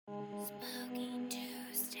Spooky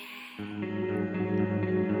Tuesday.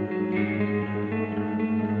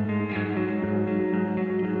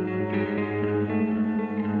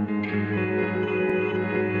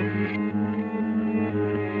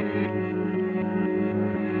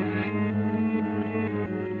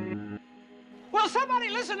 Will somebody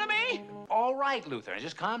listen to me? All right, Luther,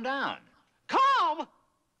 just calm down. Calm?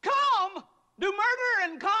 Calm? Do murder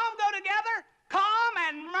and calm go together? Calm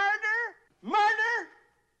and murder?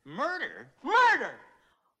 Murder? Murder!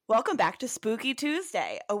 Welcome back to Spooky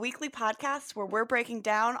Tuesday, a weekly podcast where we're breaking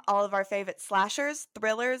down all of our favorite slashers,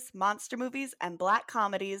 thrillers, monster movies, and black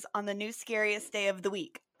comedies on the new scariest day of the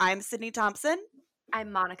week. I'm Sydney Thompson.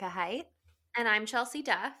 I'm Monica Height. And I'm Chelsea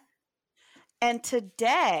Duff. And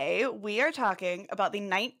today we are talking about the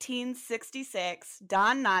 1966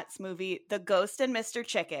 Don Knotts movie, The Ghost and Mr.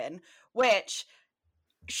 Chicken, which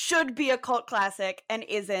should be a cult classic and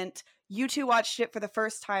isn't. You two watched it for the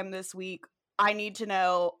first time this week. I need to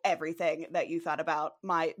know everything that you thought about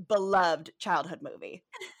my beloved childhood movie.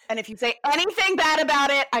 And if you say anything bad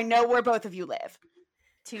about it, I know where both of you live.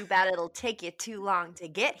 Too bad it'll take you too long to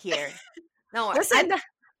get here. No, Listen,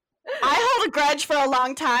 I hold a grudge for a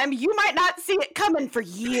long time. You might not see it coming for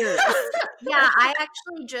years. Yeah, I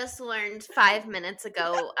actually just learned 5 minutes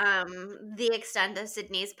ago the extent of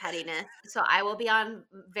Sydney's pettiness. So I will be on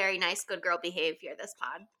very nice good girl behavior this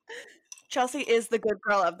pod. Chelsea is the good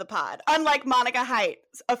girl of the pod. Unlike Monica Height,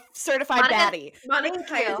 a certified baddie. Monica Thank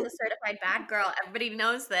Height you. is a certified bad girl. Everybody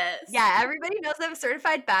knows this. Yeah, everybody knows I'm a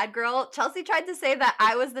certified bad girl. Chelsea tried to say that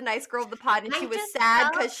I was the nice girl of the pod, and I she was just sad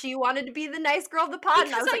felt- because she wanted to be the nice girl of the pod,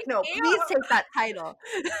 and I was Because like, I no, do. please take that title.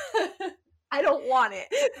 I don't want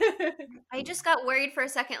it. I just got worried for a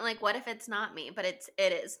second, like, what if it's not me? But it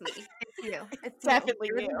is me. It's you. It's Definitely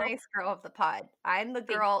you. You're you. the nice girl of the pod. I'm the Thank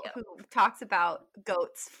girl you. who talks about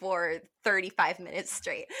goats for 35 minutes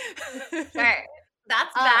straight. Sure.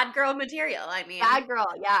 That's bad girl material. I mean, Bad girl,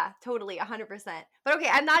 yeah, totally, 100%. But okay,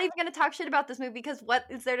 I'm not even gonna talk shit about this movie because what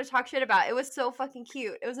is there to talk shit about? It was so fucking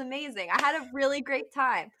cute. It was amazing. I had a really great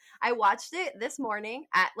time. I watched it this morning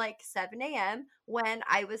at like 7 a.m. when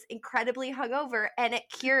I was incredibly hungover, and it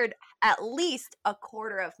cured at least a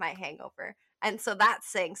quarter of my hangover. And so that's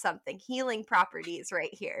saying something. Healing properties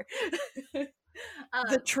right here.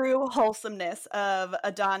 The true wholesomeness of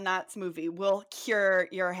a Don Knotts movie will cure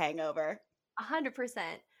your hangover. 100%.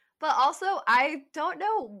 But also, I don't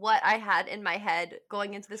know what I had in my head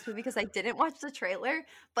going into this movie because I didn't watch the trailer.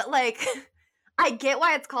 But, like, I get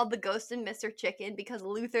why it's called The Ghost and Mr. Chicken because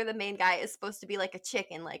Luther, the main guy, is supposed to be like a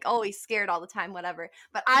chicken. Like, oh, he's scared all the time, whatever.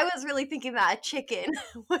 But I was really thinking that a chicken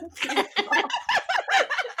would be involved.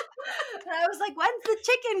 And I was like, when's the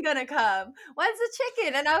chicken gonna come? When's the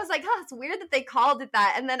chicken? And I was like, oh, it's weird that they called it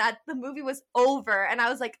that. And then the movie was over, and I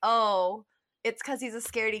was like, oh, it's because he's a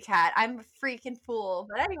scaredy cat. I'm a freaking fool.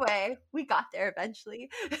 But anyway, we got there eventually.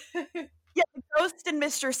 Yeah, the Ghost and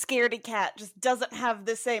Mr. Scaredy Cat just doesn't have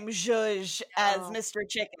the same zhuzh as No. Mr.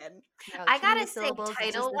 Chicken. No, I too many gotta say, syllables, it just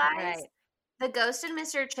isn't title-wise, right. The Ghost and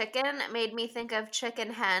Mr. Chicken made me think of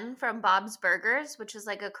Chicken Hen from Bob's Burgers, which is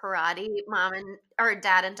like a karate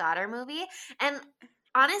dad and daughter movie. And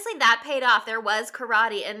honestly, that paid off. There was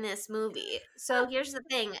karate in this movie. So here's the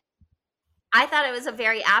thing. I thought it was a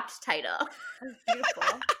very apt title.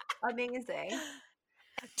 Beautiful. Amazing.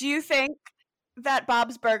 Do you think that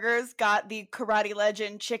Bob's Burgers got the karate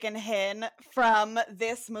legend Chicken Hen from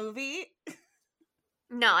this movie?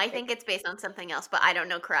 No, I think it's based on something else, but I don't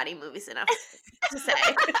know karate movies enough to say.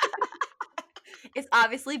 It's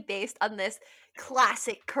obviously based on this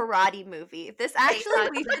classic karate movie. This actually,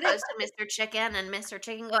 we The should Ghost of Mr. Chicken and Mr.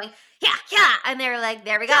 Chicken going, yeah, and they're like,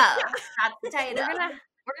 there we go. That's the title.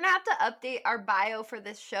 We're gonna have to update our bio for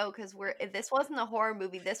this show because this wasn't a horror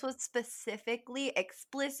movie. This was specifically,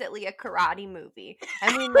 explicitly a karate movie.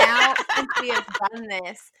 And we now, since we have done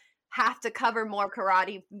this, have to cover more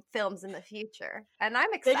karate films in the future. And I'm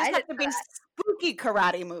They excited. just have to for be that. spooky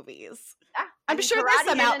karate movies. Yeah, I'm sure there's karate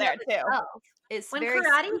some in out and there of too. itself is When very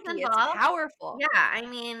karate's spooky. involved, It's powerful. Yeah, I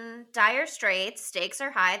mean, dire straits, stakes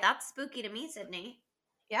are high. That's spooky to me, Sydney.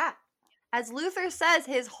 Yeah. As Luther says,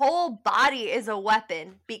 his whole body is a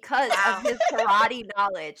weapon because of his karate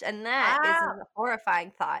knowledge. And that is a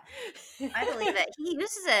horrifying thought. I believe that he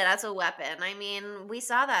uses it as a weapon. I mean, we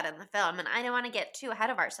saw that in the film, and I don't want to get too ahead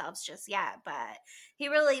of ourselves just yet, but he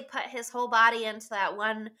really put his whole body into that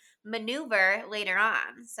one maneuver later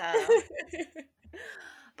on. So,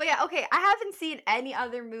 But yeah, okay, I haven't seen any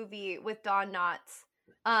other movie with Don Knotts.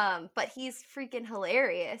 But he's freaking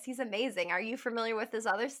hilarious. He's amazing. Are you familiar with his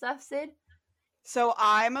other stuff, Sid? So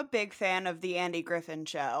I'm a big fan of the Andy Griffin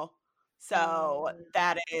Show. So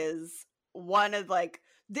that is one of like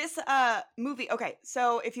This movie, okay,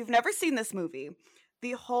 so if you've never seen this movie,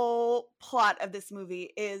 the whole plot of this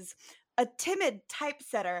movie is a timid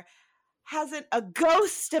typesetter hasn't a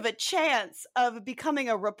ghost of a chance of becoming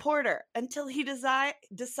a reporter until he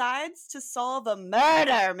decides to solve a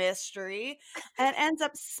murder mystery and ends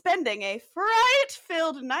up spending a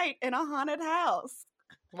fright-filled night in a haunted house.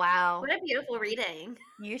 Wow. What a beautiful reading.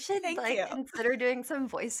 You should Thank like you. consider doing some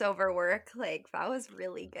voiceover work. Like that was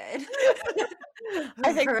really good.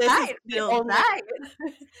 I think this is Right, the feels only- right.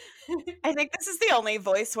 I think this is the only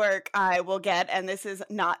voice work I will get, and this is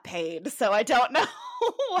not paid, so I don't know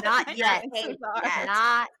what Not my yet. chances are.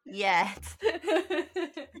 Not yet.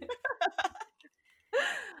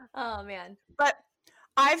 Oh man. But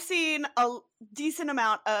I've seen a decent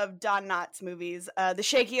amount of Don Knotts movies. The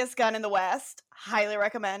Shakiest Gun in the West, highly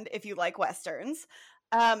recommend if you like Westerns.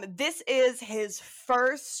 This is his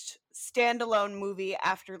first standalone movie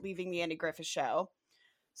after leaving the Andy Griffith Show.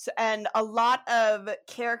 So, and a lot of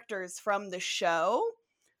characters from the show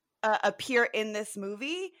appear in this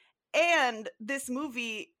movie. And this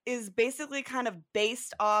movie is basically kind of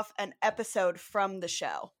based off an episode from the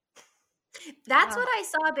show. That's Wow. what I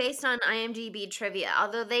saw based on IMDb trivia,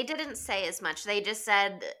 although they didn't say as much. They just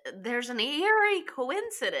said there's an eerie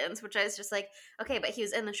coincidence, which I was just like, okay, but he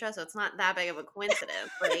was in the show, so it's not that big of a coincidence.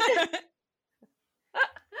 Like,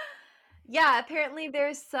 Yeah, apparently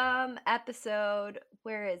there's some episode,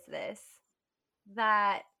 where is this?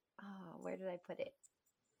 That, oh, where did I put it?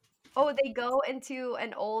 Oh, they go into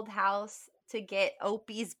an old house to get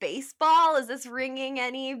Opie's baseball. Is this ringing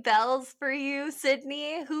any bells for you,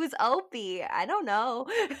 Sydney? Who's Opie? I don't know.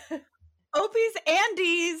 Opie's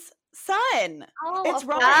Andy's son. Oh, It's of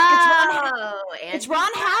Ron- course. oh, It's Ron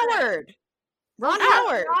Howard. Ron Oh,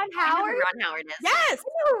 Howard. Ron I know who Howard? Ron Howard is. Yes. I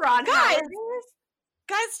know who Ron Guys. Howard is.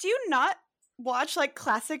 Guys, do you not watch like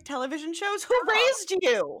classic television shows? Who No. raised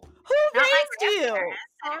you? Who Not my raised you? grandparents.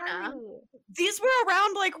 I don't know. Sorry. These were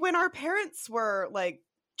around like when our parents were like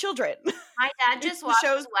children. My dad just The watches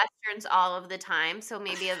shows- westerns all of the time, so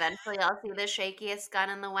maybe eventually I'll see the Shakiest Gun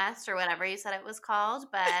in the West or whatever you said it was called.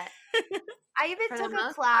 But I even For the took a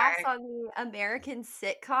most class part. on the American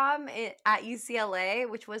sitcom at UCLA,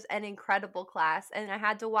 which was an incredible class. And I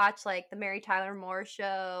had to watch like the Mary Tyler Moore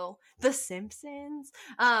Show, The Simpsons,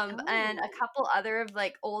 and a Oh. couple other of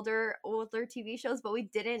like older TV shows. But we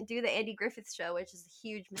didn't do the Andy Griffith Show, which is a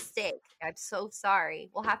huge mistake. I'm so sorry.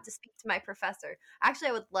 We'll have to speak to my professor. Actually,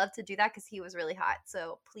 I would love to do that because he was really hot.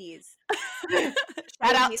 So please, Shout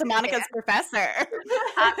Shout out to Monica's professor.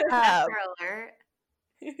 Hot Um, professor alert.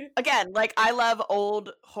 Again, like I love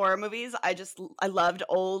old horror movies. I loved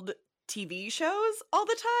old TV shows all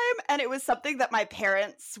the time, and it was something that my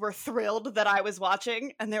parents were thrilled that I was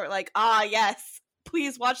watching, and they were like, "Ah, yes,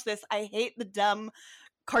 please watch this. I hate the dumb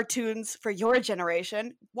cartoons for your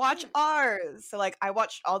generation. Watch ours." So like I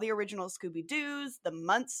watched all the original Scooby-Doos, the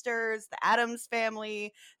Munsters, the Addams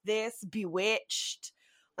Family, this Bewitched,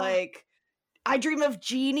 like I Dream of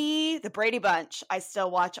Jeannie, the Brady Bunch. I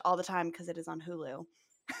still watch all the time because it is on Hulu.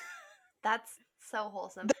 that's so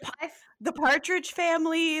wholesome. The Partridge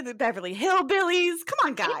Family, the Beverly Hillbillies. Come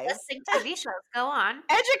on, Keep guys. listening to TV shows. Go on.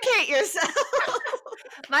 Educate yourself.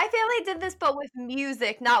 My family did this, but with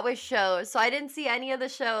music, not with shows. So I didn't see any of the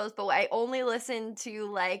shows, but I only listened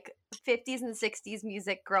to like 50s and 60s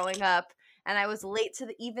music growing up. And I was late to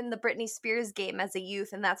even the Britney Spears game as a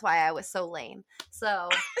youth, and that's why I was so lame. So,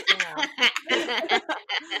 you know.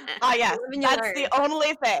 Ah, yes, Live and you that's learn. the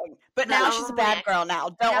only thing. But now she's a bad No. girl now.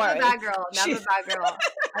 Don't Never worry. a bad girl. Never She's- a bad girl.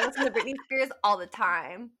 I listen to Britney Spears all the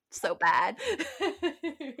time. So bad.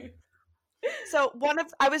 So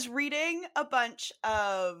I was reading a bunch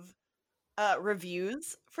of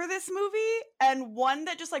reviews for this movie, and one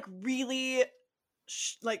that just like really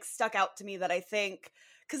like stuck out to me that I think,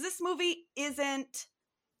 because this movie isn't,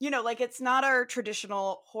 like it's not our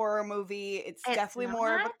traditional horror movie. It's It's definitely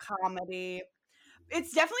more of not? a comedy.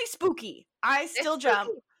 It's definitely spooky. I still It's jump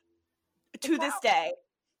spooky. to this day.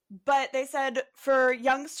 But they said for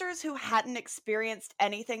youngsters who hadn't experienced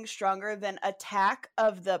anything stronger than Attack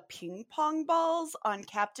of the Ping Pong Balls on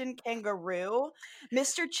Captain Kangaroo,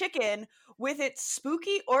 Mr. Chicken, with its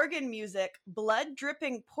spooky organ music,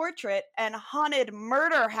 blood-dripping portrait, and haunted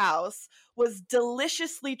murder house, was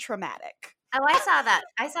deliciously traumatic. Oh, I saw that.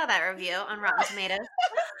 I saw that review on Rotten Tomatoes.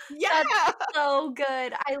 Yeah! So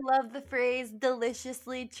good. I love the phrase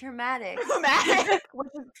deliciously traumatic. Traumatic! I want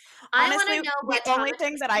Honestly, to know the what only traumatized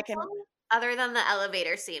thing that I can... people other than the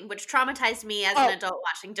elevator scene, which traumatized me as Oh. an adult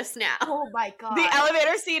watching just now. Oh my god. The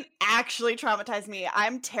elevator scene actually traumatized me.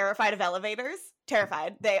 I'm terrified of elevators.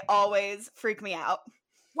 Terrified. They always freak me out.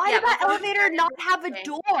 Why Yeah, did that before we elevator started not have a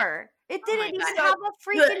recording- door? It Oh my didn't even God. have a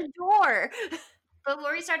freaking door.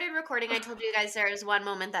 Before we started recording, I told you guys there was one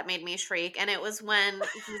moment that made me shriek, and it was when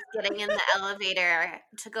he's getting in the elevator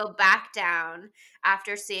to go back down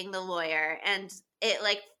after seeing the lawyer, and it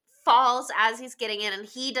like falls as he's getting in, and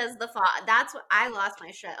he does the fall. That's what I lost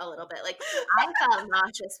my shit a little bit. Like I felt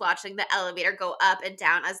nauseous watching the elevator go up and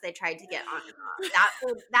down as they tried to get on and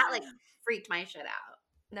off. That like freaked my shit out.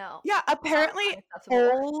 No. Yeah, apparently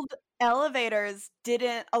Unacceptable. old elevators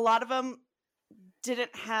a lot of them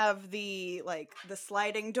didn't have the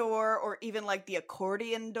sliding door or even like the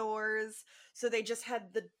accordion doors, so they just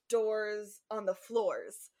had the doors on the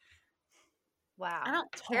floors. Wow. I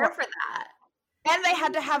don't care for that. And they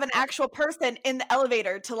had to have an actual person in the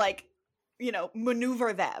elevator to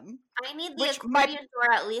maneuver them. I need the Which accordion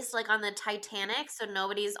door at least like on the Titanic, so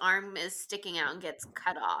nobody's arm is sticking out and gets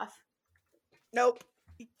cut off. Nope.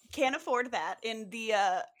 You can't afford that in the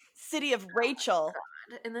city of Rachel.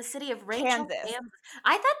 In the city of Rachel, Kansas.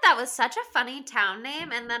 I thought that was such a funny town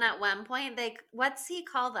name, and then at one point what's he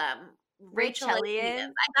call them? Rachelian?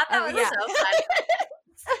 I thought that was yeah. so funny.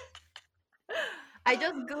 I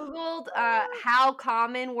just googled how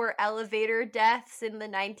common were elevator deaths in the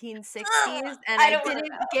 1960s, and I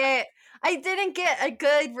didn't get a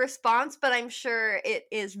good response, but I'm sure it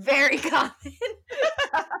is very common.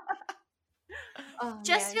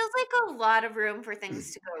 Just feels like a lot of room for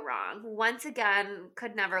things to go wrong. Once again,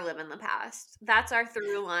 could never live in the past. That's our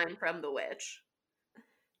through line from The Witch.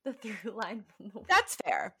 The through line from The Witch. That's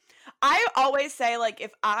fair. I always say, like,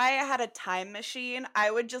 if I had a time machine,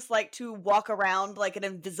 I would just like to walk around like an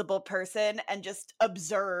invisible person and just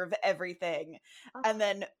observe everything and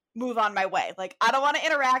then move on my way. Like, I don't want to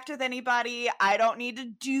interact with anybody. I don't need to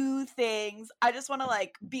do things. I just want to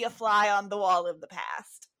like be a fly on the wall of the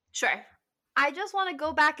past. Sure. I just want to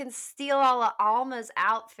go back and steal all of Alma's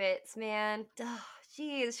outfits, man.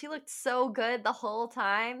 Jeez, she looked so good the whole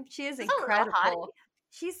time. She is She's a little incredible. hottie.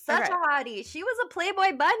 She's such Okay. a hottie. She was a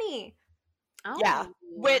Playboy bunny. Oh, Yeah,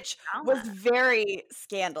 which was Alma. very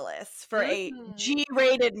scandalous for a Mhm.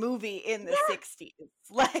 G-rated movie in the 60s.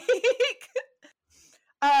 Like,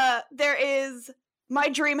 there is my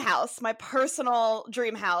dream house, my personal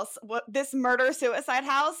dream house. This murder-suicide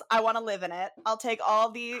house, I want to live in it. I'll take all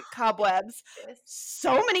the cobwebs.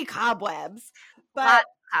 So many cobwebs. But Lots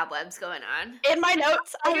of cobwebs going on. in my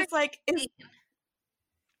notes, I was like,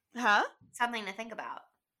 huh? Something to think about.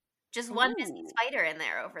 Just one missing Ooh. spider in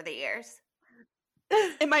there over the years.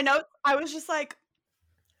 In my notes, I was just like,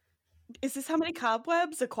 is this how many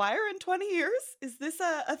cobwebs acquire in 20 years? Is this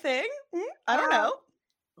a thing? I don't know.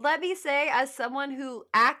 Let me say, as someone who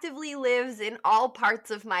actively lives in all parts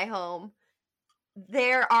of my home,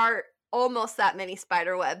 there are almost that many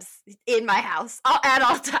spider webs in my house at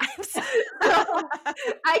all times. So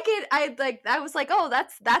I was like, oh,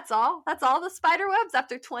 that's all the spider webs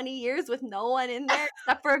after 20 years with no one in there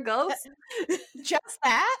except for a ghost. Just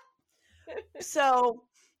that. So,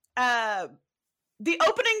 the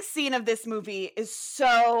opening scene of this movie is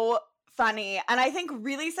so funny, and I think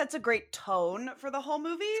really sets a great tone for the whole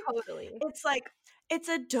movie. Totally. It's like, it's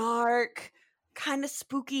a dark, kind of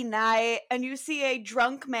spooky night, and you see a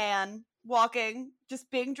drunk man walking,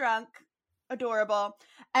 just being drunk, adorable,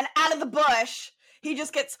 and out of the bush, he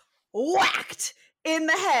just gets whacked in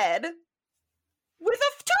the head with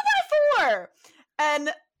a 2x4!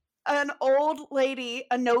 And an old lady,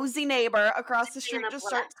 a nosy neighbor across the street just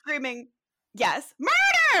starts screaming, yes,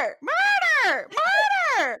 murder! Murder!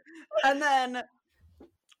 Murder! And then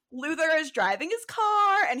Luther is driving his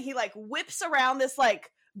car, and he, like, whips around this,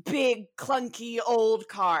 like, big, clunky, old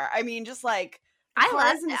car. I mean, just, like, I cars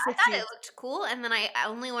loved in it. the I thought 60s. it looked cool, and then I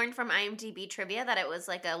only learned from IMDb trivia that it was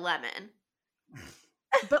like a lemon.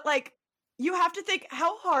 But, like, you have to think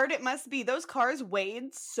how hard it must be. Those cars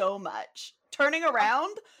weighed so much. Turning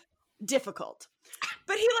around, difficult.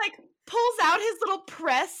 But he, like, pulls out his little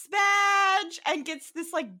press badge and gets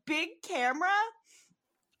this, like, big camera.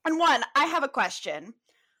 And one, I have a question.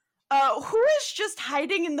 Who is just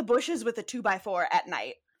hiding in the bushes with a 2x4 at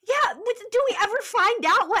night? Yeah, do we ever find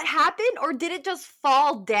out what happened, or did it just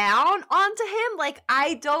fall down onto him? Like,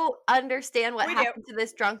 I don't understand what We do. happened to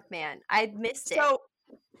this drunk man. I missed it.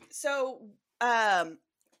 So, the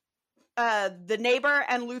neighbor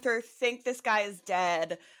and Luther think this guy is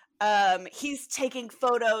dead. He's taking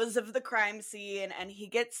photos of the crime scene, and he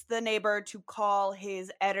gets the neighbor to call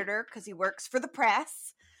his editor because he works for the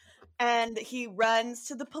press. And he runs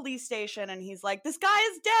to the police station, and he's like, this guy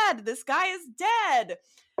is dead! This guy is dead!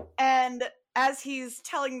 And as he's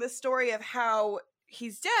telling the story of how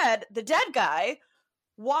he's dead, the dead guy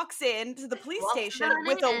walks into the police station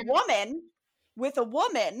with a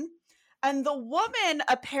woman, and the woman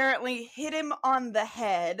apparently hit him on the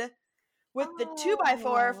head with the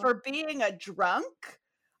 2x4 Oh. for being a drunk.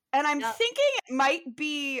 And I'm Yep. thinking it might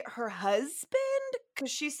be her husband,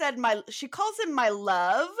 because she said she calls him my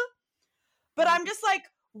love. But I'm just like,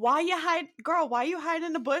 why you hide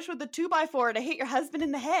in the bush with a 2x4 to hit your husband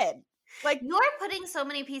in the head? Like, You're putting so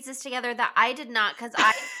many pieces together that I did not, because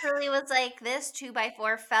I truly was like, this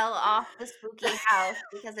 2x4 fell off the spooky house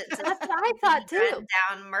because it's a That's what I thought too.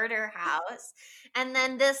 run-down murder house. And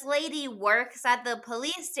then this lady works at the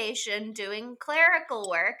police station doing clerical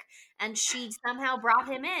work, and she somehow brought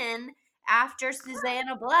him in after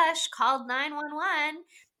Susanna Blush called 911.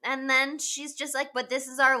 And then she's just like, but this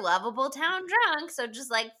is our lovable town drunk, so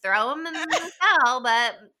just like throw him in the cell,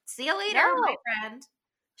 but see you later, No. my friend.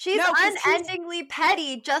 She's No, 'cause he's- unendingly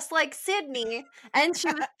petty, just like Sydney, and she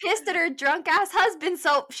was pissed at her drunk ass husband,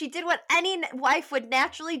 so she did what any wife would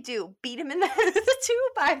naturally do: beat him in the head with a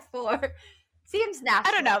 2x4. Seems natural.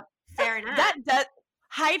 I don't know. Fair enough. That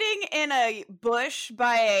hiding in a bush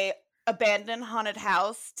by a abandoned haunted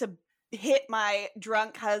house to hit my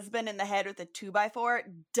drunk husband in the head with a 2x4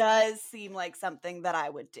 does seem like something that I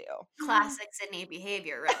would do. Classic Sydney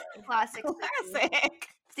behavior, really. Classic. Classic.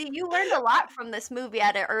 See, you learned a lot from this movie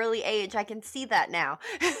at an early age. I can see that now.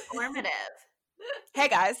 Formative. Hey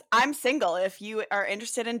guys, I'm single if you are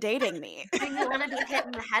interested in dating me. Do you want to be hit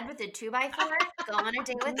in the head with a 2x4? Go on a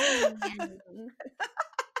date with me.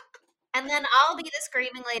 And then I'll be the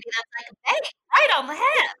screaming lady that's like, bang, right on the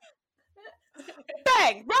head.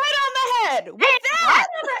 Bang! Right on the head! With I that!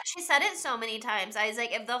 know that she said it so many times. I was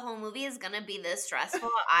like, if the whole movie is going to be this stressful,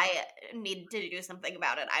 I need to do something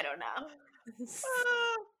about it. I don't know.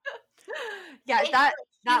 Yeah, Basically, that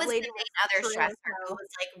he was lady the was other true stressor as who hell. was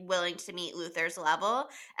like willing to meet Luther's level.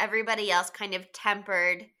 Everybody else kind of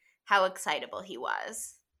tempered how excitable he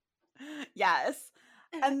was. Yes.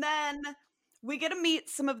 And then we get to meet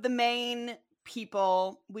some of the main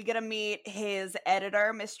people. We get to meet his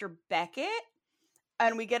editor, Mr. Beckett,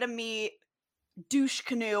 and we get to meet douche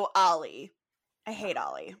canoe Ollie. I hate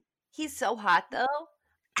Ollie. He's so hot though.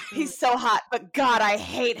 He's so hot, but God, I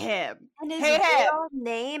hate him. And his Hate him. real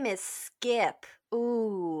name is Skip.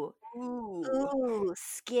 Ooh. Ooh. Ooh,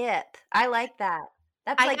 Skip. I like that.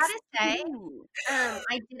 That's I like gotta say, Ooh.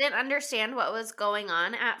 I didn't understand what was going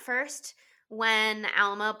on at first when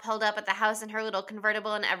Alma pulled up at the house in her little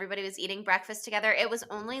convertible and everybody was eating breakfast together. It was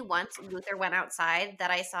only once Luther went outside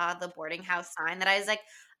that I saw the boarding house sign that I was like,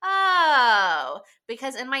 oh,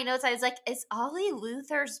 because in my notes I was like, is Ollie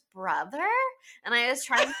Luther's brother? And I was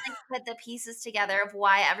trying to like put the pieces together of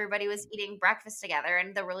why everybody was eating breakfast together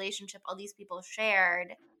and the relationship all these people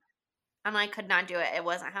shared. And I could not do it. It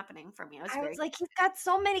wasn't happening for me. I was, I very was like, he's got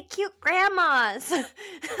so many cute grandmas.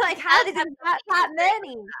 Like, how did he got that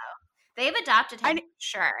many? they've adopted him, I-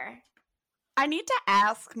 sure. I need to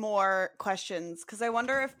ask more questions because I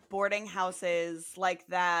wonder if boarding houses like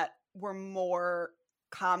that were more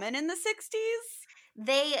common in the 60s.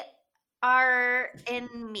 They are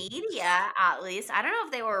in media, at least. I don't know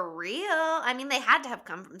if they were real. I mean, they had to have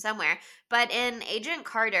come from somewhere. But in Agent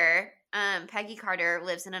Carter, Peggy Carter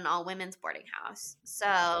lives in an all-women's boarding house.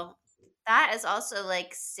 So that is also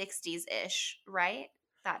like 60s-ish, right?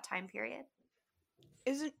 That time period.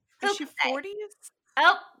 Is Who she could say? 40s?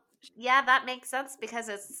 Oh, yeah, that makes sense because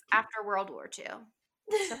it's after World War II.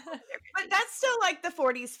 But that's still like the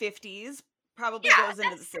 40s, 50s. Probably Yeah, goes into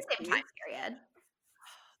that's the the same 60s. time period.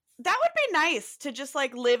 That would be nice to just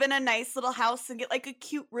like live in a nice little house and get like a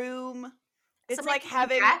cute room. It's Somebody like cooking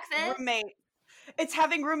having breakfast. roommates. It's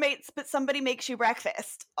having roommates, but somebody makes you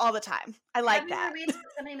breakfast all the time. I like Having that. roommates,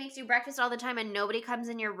 but somebody makes you breakfast all the time and nobody comes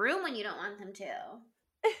in your room when you don't want them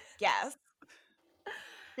to. Yes.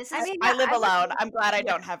 This I is mean, I yeah, live I would- alone. I'm glad I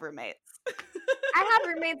don't have roommates. I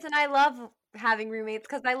have roommates and I love having roommates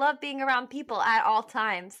because I love being around people at all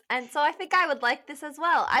times. And so I think I would like this as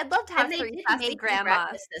well. I'd love to have and they three did sassy make me grandmas.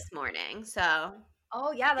 breakfast this morning, so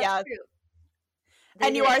Oh, yeah, that's Yeah. true.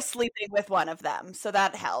 And you did. are sleeping with one of them, so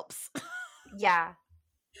that helps. Yeah.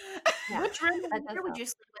 Yeah, which room that does where would help. you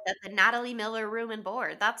sleep with? At the Natalie Miller room and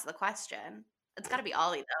board? That's the question. It's got to be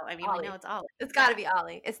Ollie, though. I mean, Ollie. we know it's Ollie. It's got to be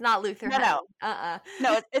Ollie. It's not Luther. No, no.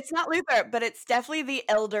 No, it's not Luther, but it's definitely the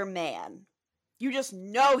elder man. You just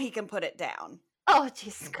know he can put it down. Oh,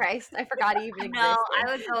 Jesus Christ. I forgot he even No, existed.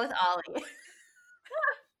 I would go with Ollie.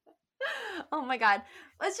 Oh my god.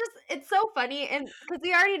 It's so funny, and because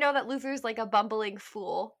we already know that Luther's like a bumbling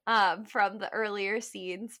fool from the earlier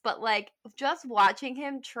scenes, but like just watching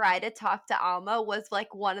him try to talk to Alma was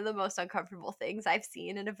like one of the most uncomfortable things I've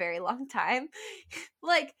seen in a very long time.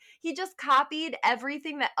 Like he just copied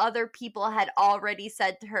everything that other people had already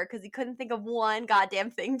said to her because he couldn't think of one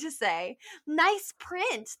goddamn thing to say. Nice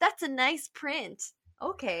print. That's a nice print.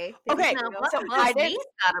 Okay. Okay, Now, you. what so was I did. me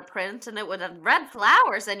got a print and it would have red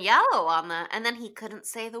flowers and yellow on the, and then he couldn't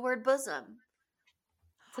say the word bosom.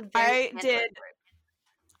 It's a very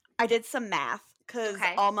I did some math because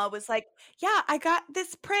Okay. Alma was like, "Yeah, I got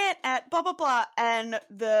this print at blah blah blah," and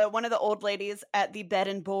one of the old ladies at the bed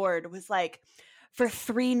and board was like, "For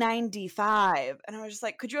 $3.95," and I was just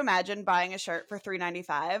like, "Could you imagine buying a shirt for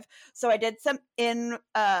 $3.95?" So I did some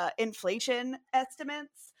inflation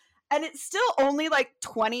estimates, and it's still only like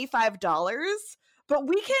 $25. But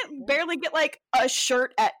we can barely get like a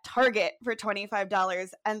shirt at Target for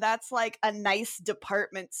 $25, and that's like a nice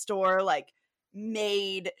department store like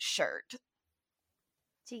made shirt.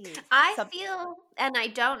 Jeez. I Some- feel, and I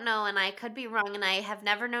don't know, and I could be wrong, and I have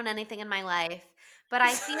never known anything in my life, but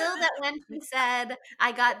I feel that when she said,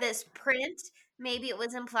 I got this print, maybe it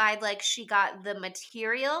was implied like she got the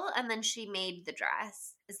material and then she made the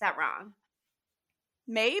dress. Is that wrong?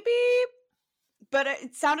 Maybe, but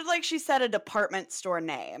it sounded like she said a department store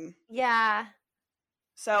name. Yeah.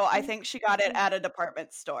 So I think she got it at a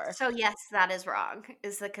department store. So, yes, that is wrong,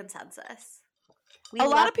 is the consensus. A lot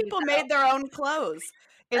love of people you, made their own clothes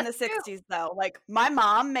in That's the true. 60s, though. Like, my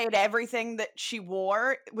mom made everything that she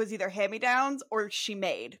wore was either hand-me-downs or she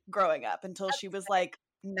made growing up until she was like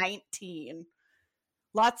 19.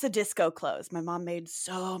 Lots of disco clothes. My mom made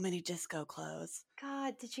so many disco clothes.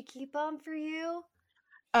 God, did she keep them for you?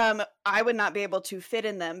 I would not be able to fit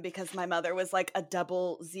in them because my mother was like a 00.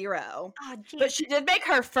 Oh, But geez. she did make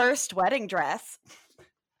her first wedding dress.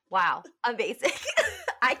 Wow, amazing.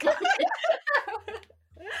 I could.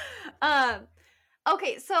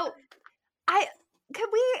 Okay, so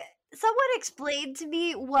someone explain to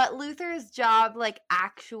me what Luther's job like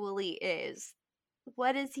actually is?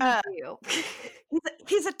 What does he do?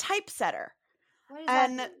 He's a typesetter. What does that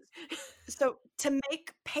And mean? so to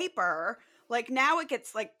make paper, like now it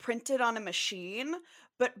gets like printed on a machine,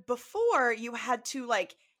 but before you had to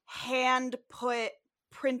like hand put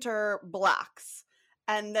printer blocks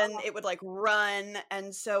and then it would like run,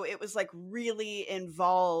 and so it was like really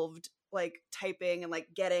involved, like typing and like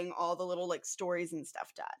getting all the little like stories and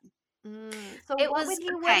stuff done. So It what was would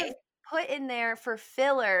he would okay. have put in there for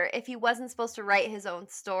filler if he wasn't supposed to write his own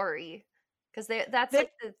story? Because that's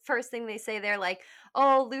like the first thing they say. They're like,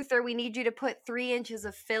 "Oh, Luther, we need you to put 3 inches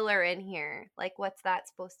of filler in here." Like, what's that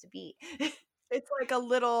supposed to be? It's like a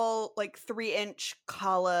little like 3-inch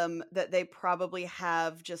column that they probably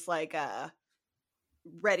have just like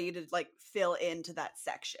ready to like fill into that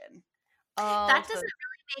section. Oh, That so doesn't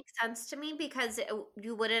really make sense to me because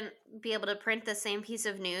you wouldn't be able to print the same piece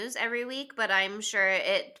of news every week, but I'm sure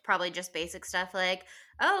it probably just basic stuff like,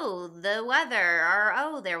 oh, the weather, or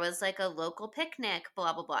oh, there was like a local picnic,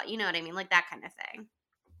 blah, blah, blah. You know what I mean? Like that kind of thing.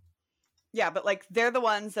 Yeah, but like they're the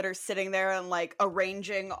ones that are sitting there and like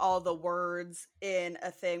arranging all the words in a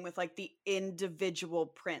thing with like the individual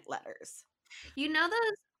print letters. You know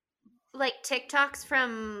those like TikToks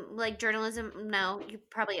from like journalism? No, you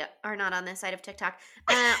probably are not on this side of TikTok.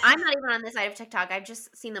 I'm not even on this side of TikTok. I've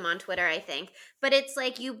just seen them on Twitter, I think. But it's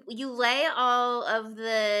like you lay all of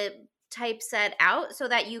the typeset out so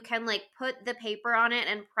that you can like put the paper on it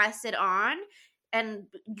and press it on, and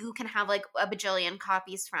you can have like a bajillion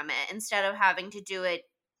copies from it instead of having to do it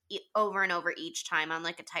over and over each time on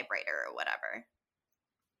like a typewriter or whatever.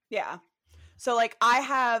 Yeah. So like I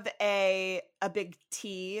have a big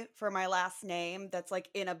T for my last name that's like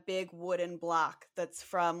in a big wooden block that's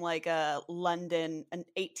from like an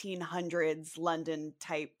 1800s London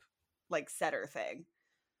type like setter thing.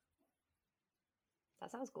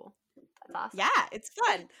 that sounds cool. That's awesome. Yeah, it's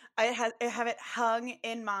fun. I have it hung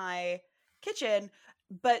in my kitchen,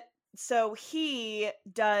 but so he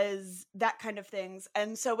does that kind of things,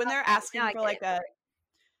 and so when they're Okay, asking now I for get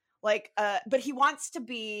like but he wants to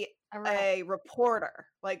be All right. a reporter,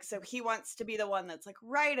 like so he wants to be the one that's like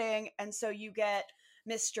writing, and so you get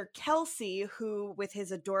Mr. Kelsey, who with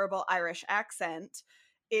his adorable Irish accent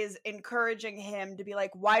is encouraging him to be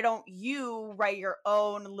like, why don't you write your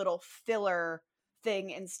own little filler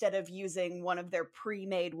thing instead of using one of their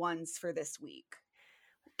pre-made ones for this week?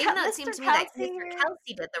 Even though it Mr. seemed to me that Kelsey Mr. here-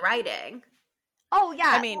 Kelsey did the writing. Oh yeah,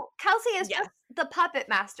 I mean, well, Kelsey is yes. just the puppet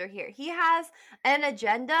master here. He has an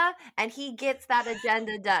agenda and he gets that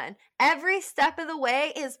agenda done. Every step of the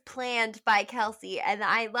way is planned by Kelsey, and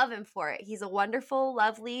I love him for it. He's a wonderful,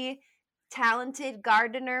 lovely, talented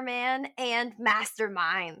gardener man and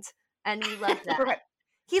mastermind, and we love that. Right.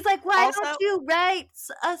 He's like, why Also- don't you write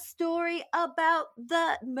a story about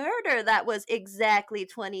the murder that was exactly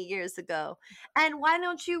 20 years ago? And why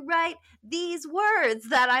don't you write these words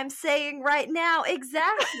that I'm saying right now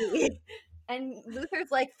exactly? And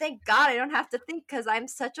Luther's like, thank God I don't have to think because I'm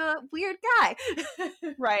such a weird guy.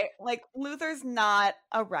 Right. Like, Luther's not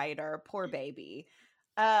a writer, poor baby.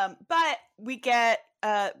 But we get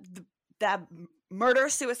that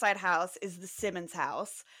murder-suicide house is the Simmons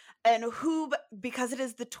house. And Hoob, because it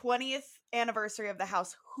is the 20th anniversary of the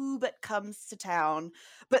house, Hoob comes to town.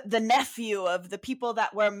 But the nephew of the people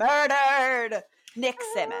that were murdered, Nick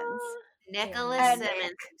Simmons. Nicholas And-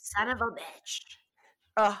 Simmons, son of a bitch.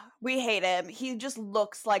 We hate him. He just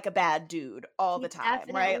looks like a bad dude all the time,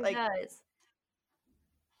 right? Like, does.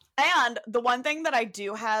 and the one thing that I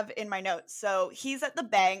do have in my notes, so he's at the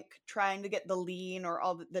bank trying to get the lien or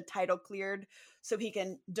all the title cleared so he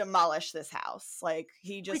can demolish this house. Like,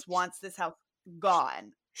 he just Which- wants this house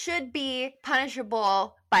gone. Should be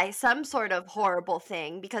punishable by some sort of horrible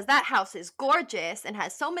thing because that house is gorgeous and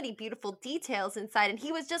has so many beautiful details inside, and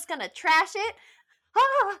he was just gonna trash it.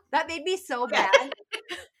 Ah, that made me so Yeah. bad.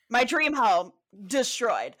 My dream home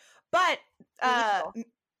destroyed. But Beautiful.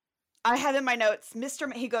 I have in my notes,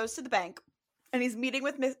 he goes to the bank and he's meeting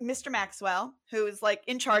with Mr. Maxwell, who is like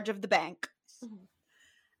in charge of the bank. Mhm.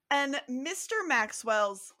 And Mr.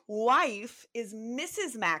 Maxwell's wife is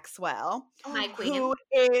Mrs. Maxwell, My queen. who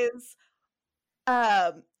is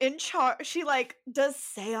in charge. She like does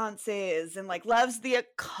seances and like loves the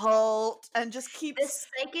occult and just The keeps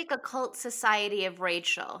Psychic Occult Society of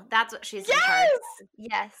Rachel. That's what she's in Yes! charge of.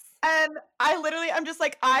 Yes. And I'm just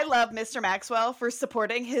like, I love Mr. Maxwell for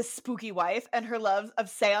supporting his spooky wife and her love of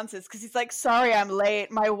seances. Because he's like, sorry, I'm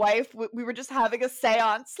late. My wife, we were just having a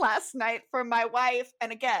seance last night for my wife.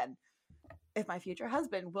 And again, if my future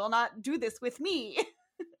husband will not do this with me,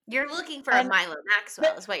 You're looking for And- a Milo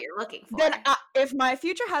Maxwell, but- is what you're looking for. then if my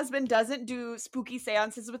future husband doesn't do spooky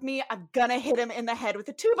seances with me, I'm gonna hit him in the head with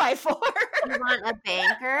a 2x4. You want a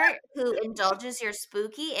banker who indulges your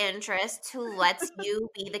spooky interests, who lets you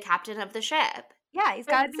be the captain of the ship. Yeah, he's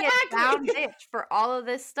got to be a down Exactly. bitch for all of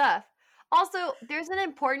this stuff. Also, there's an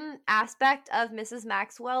important aspect of Mrs.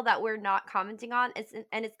 Maxwell that we're not commenting on,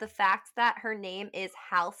 and it's the fact that her name is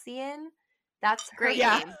Halcyon. That's her Great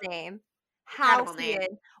Yeah. name's name. Incredible name.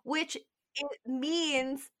 Halcyon, which it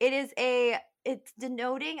means it's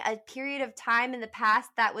denoting a period of time in the past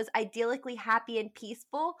that was idyllically happy and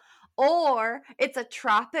peaceful, or it's a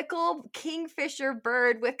tropical kingfisher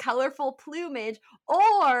bird with colorful plumage,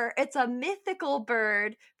 or it's a mythical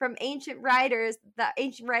bird from ancient writers that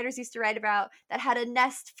ancient writers used to write about that had a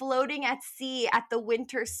nest floating at sea at the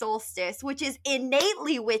winter solstice, which is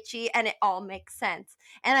innately witchy, and it all makes sense.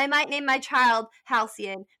 And I might name my child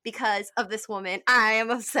Halcyon because of this woman. I am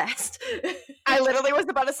obsessed. I literally was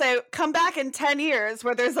about to say, come back in 10 years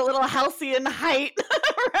where there's a little halcyon height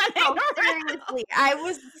running No, around. seriously, I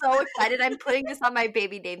was so excited. I'm putting this on my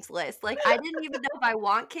baby names list. Like, I didn't even know if I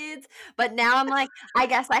want kids, but now I'm like, I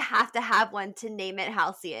guess I have to have one to name it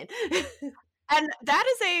Halcyon. And that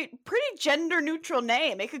is a pretty gender neutral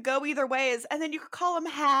name. It could go either ways. And then you could call him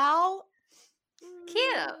Hal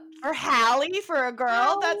Cute. or Hallie for a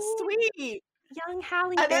girl. That's Hallie. sweet. Young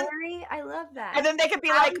Halle And then- Berry, I love that. And then they could be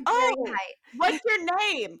Halle like, Berry oh, height. what's your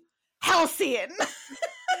name? Halcyon.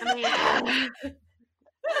 I mean,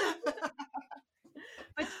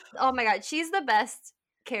 Oh my god, she's the best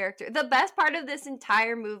character. The best part of this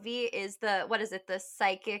entire movie is the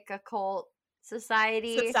Psychic Occult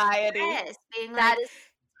Society. Society. yes, being That like, is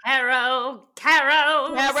Tarot,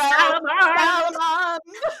 Tarot, Salomon. Salomon.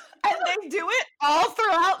 And they do it all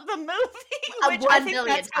throughout the movie, which I 1 think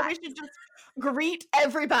billion that's how we should just greet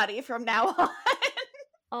everybody from now on.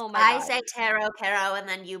 oh my I god. say tarot, Caro, and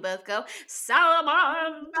then you both go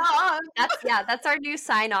Salomon. That's our new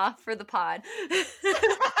sign off for the pod.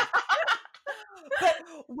 But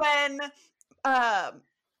when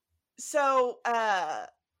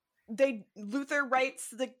Luther writes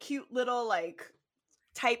the cute little like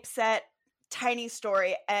typeset tiny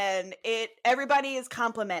story, and everybody is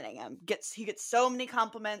complimenting him. He gets so many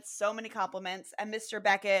compliments, and Mr.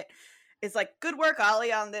 Beckett is like, good work,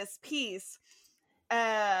 Ollie, on this piece.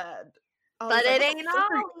 And But it ain't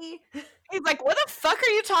all. Ollie. He's like, what the fuck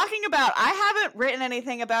are you talking about? I haven't written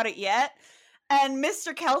anything about it yet. And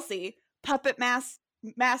Mr. Kelsey, puppet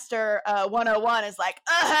Master 101 is like,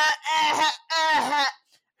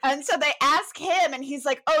 and so they ask him, and he's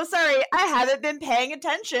like, "Oh, sorry, I haven't been paying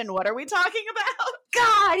attention. What are we talking about?"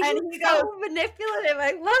 God, And he's he so goes, manipulative.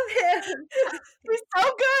 I love him. he's so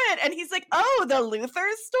good. And he's like, "Oh, the Luther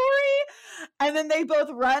story?" And then they both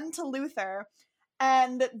run to Luther,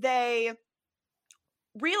 and they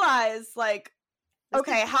realize, like,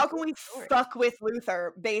 okay, how can we fuck with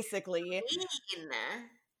Luther, basically? Mean.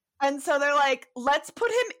 And so they're like, let's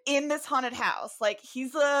put him in this haunted house. Like,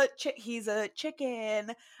 he's a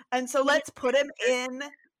chicken. And so let's put him in.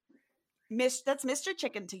 That's Mr.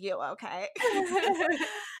 Chicken to you, okay?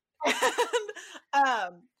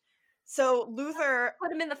 And, so Luther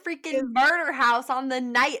Put him in the freaking murder house on the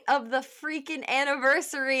night of the freaking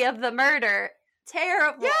anniversary of the murder.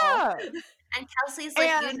 Terrible. Yeah. And Kelsey's like,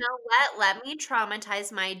 And- you know what? Let me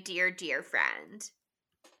traumatize my dear, dear friend.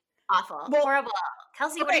 Awful. Well, Horrible.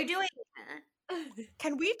 Kelsey, what are okay. you doing?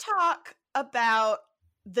 Can we talk about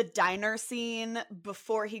the diner scene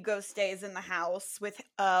before he goes stays in the house with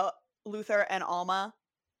Luther and Alma?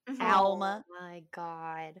 Mhm. Alma. Oh my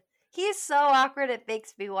God. He's so awkward, it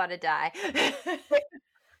makes me want to die.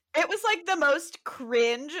 It was like the most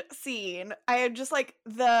cringe scene. I am just like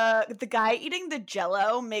the guy eating the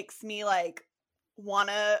Jello makes me like want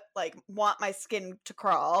my skin to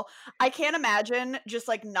crawl. I can't imagine just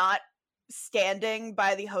like not standing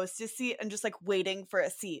by the hostess seat and just like waiting for a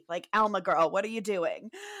seat. Like, Alma girl, what are you doing?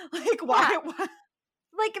 Like, why?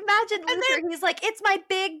 Like, imagine Luther, he's like, it's my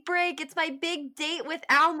big break, it's my big date with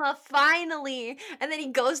Alma, finally. And then he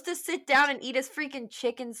goes to sit down and eat his freaking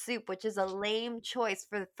chicken soup, which is a lame choice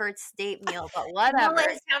for the first date meal, but whatever. No,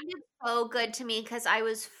 it sounded so good to me because I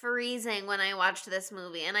was freezing when I watched this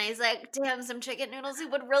movie. And I was like, damn, some chicken noodle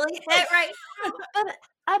soup would really hit right now. But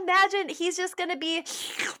imagine he's just gonna be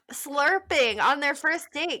slurping on their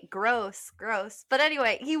first date. Gross, gross. But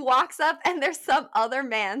anyway, he walks up and there's some other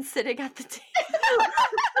man sitting at the table.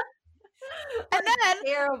 And then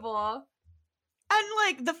Terrible. and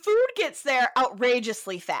like the food gets there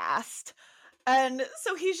outrageously fast. And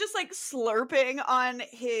so he's just like slurping on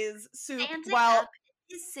his soup Standing while up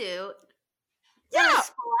in his suit. Yeah, There's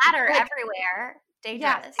splatter like- everywhere.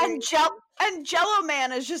 Yeah, Dangerous. and Jello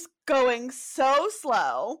Man is just going so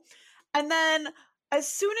slow. And then as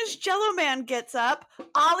soon as Jello Man gets up,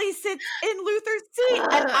 Ollie sits in Luther's seat.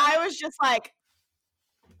 And I was just like,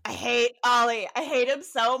 I hate Ollie. I hate him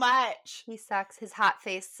so much. He sucks. His hot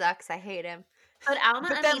face sucks. I hate him. But Alma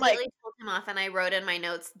But then, immediately told him off, and I wrote in my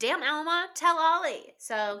notes, damn, Alma, tell Ollie.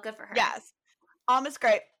 So good for her. Yes. Alma's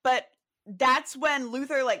great. But that's when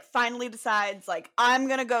Luther like finally decides, like, I'm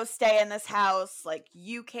gonna go stay in this house. Like,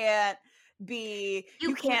 you can't You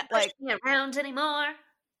can't push like me around anymore.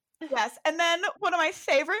 yes. And then one of my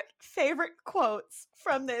favorite quotes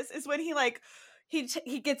from this is when he like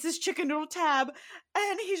he gets his chicken noodle tab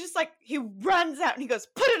and he's just like he runs out and he goes,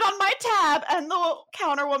 put it on my tab, and the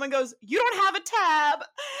counter woman goes, you don't have a tab,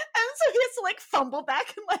 and so he has to like fumble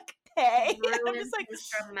back and like pay. And I'm Ruins just like, his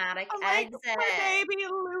dramatic I'm like, exit. my baby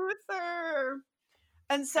Luther.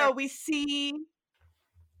 And so we see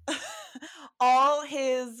all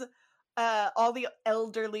the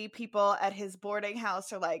elderly people at his boarding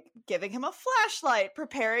house are like giving him a flashlight,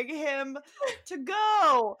 preparing him to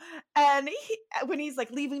go. And when he's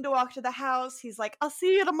like leaving to walk to the house, he's like, I'll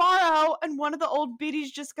see you tomorrow. And one of the old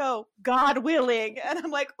biddies just go, God willing. And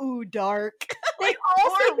I'm like, ooh, dark. They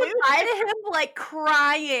all say goodbye to him, like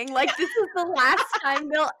crying. Like, this is the last time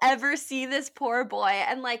they'll ever see this poor boy.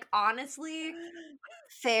 And, like, honestly,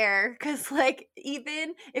 fair. Because, like,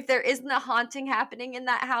 even if there isn't a haunting happening in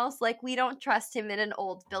that house, like, we don't trust him in an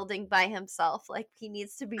old building by himself. Like, he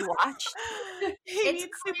needs to be watched. He It's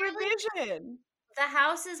needs clearly- supervision. The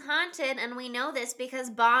house is haunted, and we know this because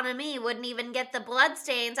Bon-Ami wouldn't even get the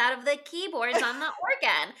bloodstains out of the keyboards on the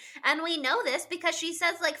organ. And we know this because she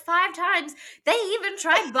says like 5 times, they even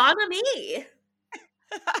tried Bon-Ami.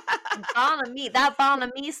 Bon-Ami, that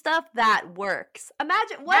Bon-Ami stuff, that works.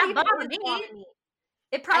 Imagine what That even is Bon-Ami. Bon-Ami?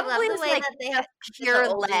 It I probably love the is way like that they have pure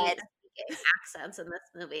the oldies lead. speaking accents in this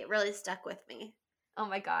movie. It really stuck with me. Oh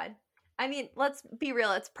my god. I mean, let's be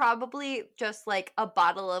real. It's probably just like a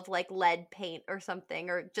bottle of like lead paint or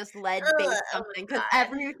something, or just lead based Ugh, oh my something. Because God.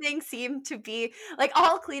 everything seemed to be like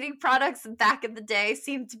all cleaning products back in the day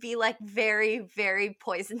seemed to be like very, very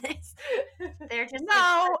poisonous. They're just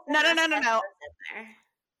No. there.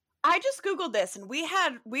 I just Googled this and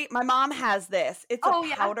my mom has this. It's Oh, a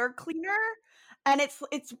yeah? powder cleaner. And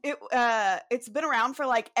it's been around for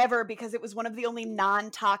like ever because it was one of the only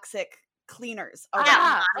non-toxic cleaners around.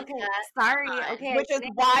 Ah, okay. Monica, Sorry. come on. Okay. Which is I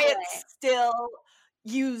why didn't know it's still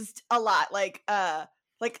used a lot. Like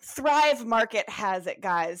Like Thrive Market has it,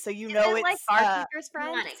 guys. So you Is know it like it's Garfunkel's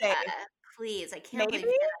friend? Monica, please, I can't believe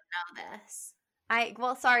maybe. you don't know this.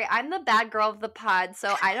 Sorry, I'm the bad girl of the pod,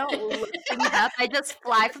 so I don't look things up. I just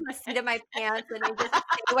fly from the seat of my pants and I just say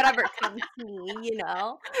whatever comes to me, you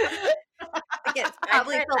know? Like it's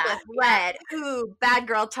probably heard filled that, with lead. Ooh, bad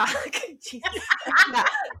girl talk. Jesus. Yeah.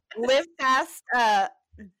 Live fast.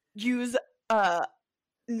 Use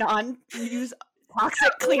use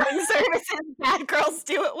toxic cleaning services. Bad girls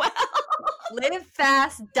do it well. Live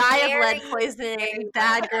fast, die of lead Very, poisoning. very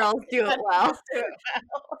Bad girls do it well.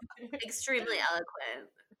 Extremely eloquent.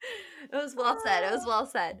 It was well said. It was well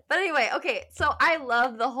said. But anyway, okay, so I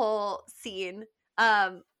love the whole scene.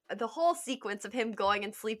 The whole sequence of him going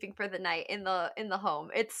and sleeping for the night in the home.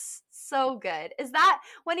 It's so good. Is that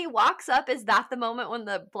when he walks up, is that the moment when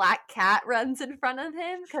the black cat runs in front of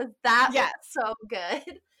him? Because that Yes. was so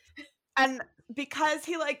good. And because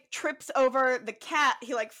he like trips over the cat,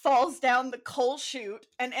 he like falls down the coal chute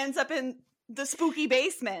and ends up in the spooky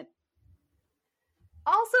basement.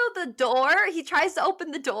 Also, the door, he tries to open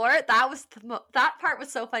the door. That part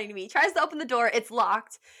was so funny to me. He tries to open the door, it's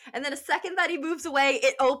locked. And then a second that he moves away,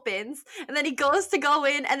 it opens. And then he goes to go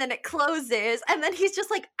in, and then it closes. And then he's just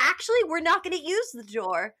like, actually, we're not going to use the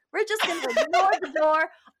door. We're just going to ignore the door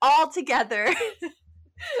altogether.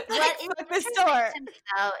 What is Fuck this interesting door. to me,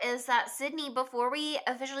 though, is that Sydney, before we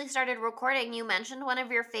officially started recording, you mentioned one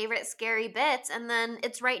of your favorite scary bits, and then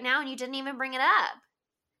it's right now, and you didn't even bring it up.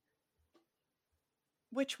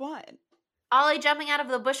 Which one? Ollie jumping out of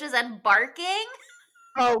the bushes and barking.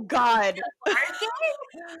 Oh God. Barking?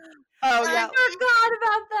 Oh I yeah. forgot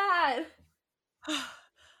about that.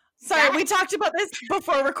 Sorry, That- we talked about this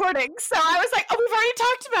before recording. So I was like, oh, we've already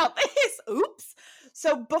talked about this. Oops.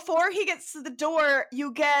 So before he gets to the door,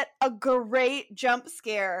 you get a great jump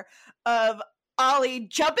scare of Ollie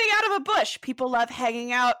jumping out of a bush. People love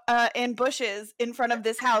hanging out in bushes in front of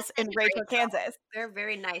this house in Rachel, Kansas. They're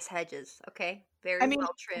very nice hedges, okay? Very I mean,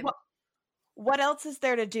 well trimmed. what else is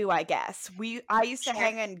there to do, I guess? I used to Sure.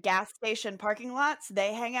 hang in gas station parking lots.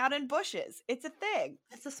 They hang out in bushes. It's a thing.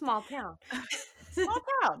 It's a small town. Small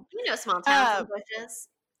town. You know small towns and bushes.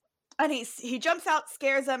 And he jumps out,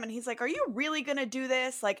 scares him, and he's like, are you really gonna do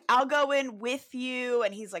this? Like, I'll go in with you.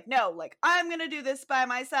 And he's like, no, like, I'm gonna do this by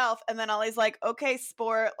myself. And then Ollie's like, okay,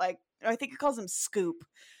 sport. Like, I think he calls him Scoop.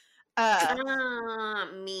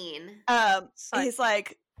 Mean. Sorry. He's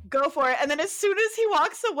like, go for it. And then as soon as he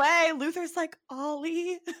walks away, Luther's like,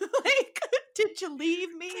 Ollie, like, did you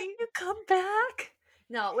leave me? You come back?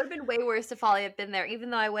 No, it would have been way worse if Ollie had been there, even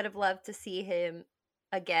though I would have loved to see him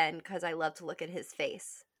again because I love to look at his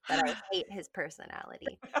face. But I hate his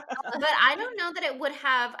personality. But I don't know that it would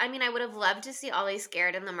have. I mean, I would have loved to see Ollie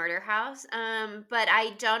scared in the murder house. But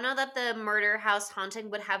I don't know that the murder house haunting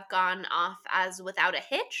would have gone off as without a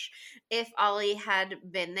hitch if Ollie had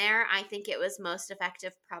been there. I think it was most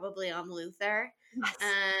effective probably on Luther. Yes.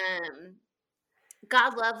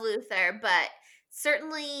 God love Luther, but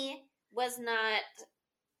certainly was not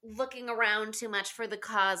looking around too much for the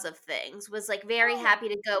cause of things, was like very happy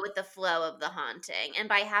to go with the flow of the haunting, and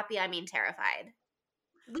by happy I mean terrified.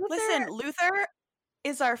 Listen, Luther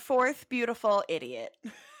is our fourth beautiful idiot.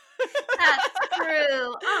 That's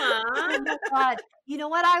true. Oh Aww. my God. You know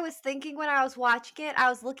what I was thinking when I was watching it? I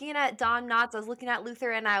was looking at Don Knotts, I was looking at Luther,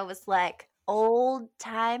 and I was like,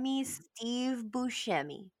 old-timey Steve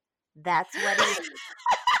Buscemi. That's what it is.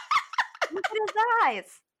 Look at his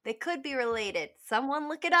eyes. They could be related. Someone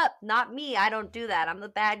look it up. Not me. I don't do that. I'm the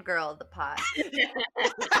bad girl of the pod.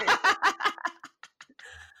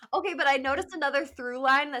 Okay, but I noticed another through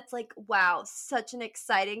line that's like, wow, such an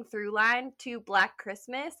exciting through line to Black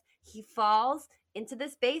Christmas. He falls into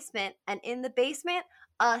this basement, and in the basement,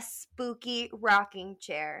 a spooky rocking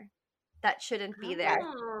chair that shouldn't be there.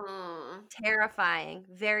 Oh. Terrifying,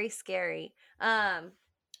 very scary.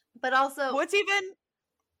 But also, What's even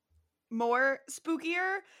more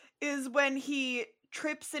spookier is when he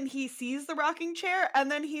trips and he sees the rocking chair,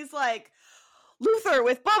 and then he's like, Luther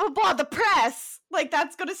with blah blah blah, the press. Like,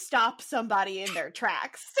 that's gonna stop somebody in their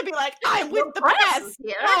tracks to be like, I'm with the press.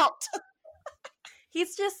 Yeah. Out.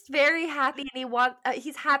 he's just very happy, and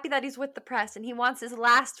he's happy that he's with the press, and he wants his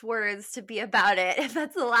last words to be about it. If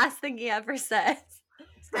that's the last thing he ever says.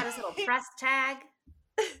 He's got his little press tag.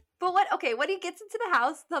 But when he gets into the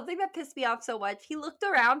house, something that pissed me off so much, he looked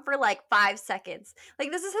around for like 5 seconds.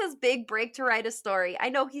 Like, this is his big break to write a story. I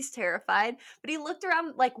know he's terrified, but he looked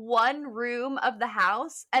around like one room of the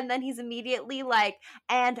house, and then he's immediately like,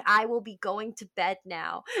 and I will be going to bed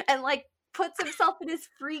now. And like, puts himself in his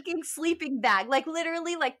freaking sleeping bag, like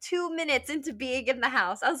literally like 2 minutes into being in the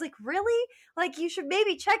house. I was like, really? Like, you should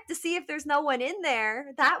maybe check to see if there's no one in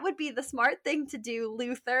there. That would be the smart thing to do,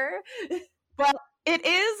 Luther. Well, it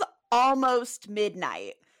is almost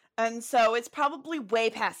midnight, and so it's probably way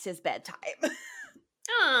past his bedtime.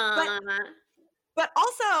 Aww. But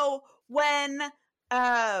also when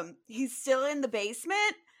he's still in the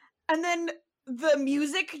basement, and then the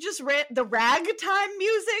music the ragtime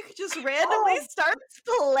music just randomly starts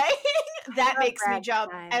playing. That makes me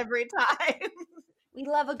jump ragtime. every time. We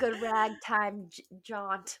love a good ragtime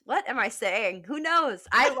jaunt. What am I saying? Who knows?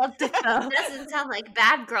 I loved it though. Doesn't sound like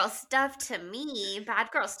bad girl stuff to me. Bad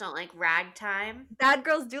girls don't like ragtime. Bad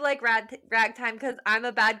girls do like ragtime because I'm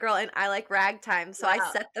a bad girl and I like ragtime, so I Wow.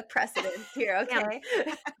 set the precedent here, Yeah. okay?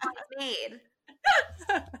 Point made.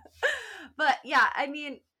 But yeah, I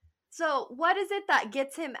mean, so what is it that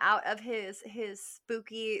gets him out of his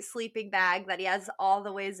spooky sleeping bag that he has all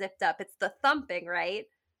the way zipped up? It's the thumping, right?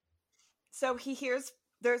 So he hears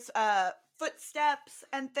there's footsteps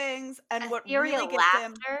and things, and what Ethereal really gets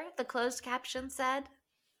him, laughter, the closed caption said.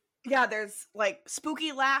 yeah, there's like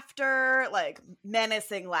spooky laughter, like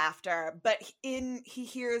menacing laughter, but he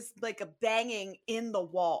hears like a banging in the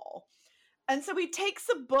wall. And so he takes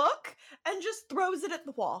a book and just throws it at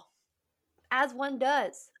the wall. As one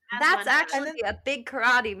does. As That's one does. actually a big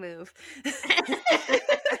karate move.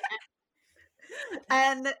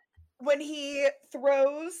 And when he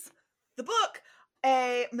throws the book,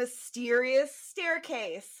 a mysterious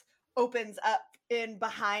staircase opens up in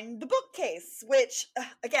behind the bookcase, which,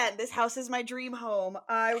 again, this house is my dream home.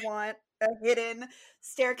 I want a hidden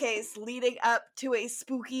staircase leading up to a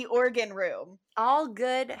spooky organ room. All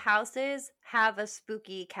good houses have a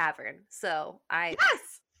spooky cavern, so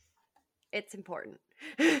Yes! it's important.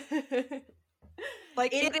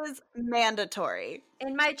 Like, it is mandatory.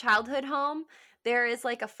 In my childhood home, there is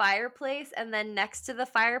like a fireplace, and then next to the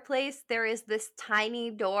fireplace, there is this tiny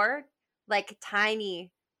door, like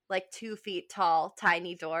tiny, like 2 feet tall,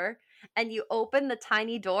 tiny door. And you open the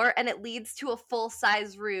tiny door, and it leads to a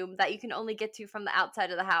full-size room that you can only get to from the outside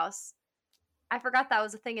of the house. I forgot that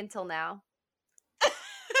was a thing until now.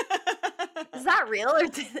 Is that real, or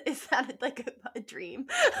is that like a dream?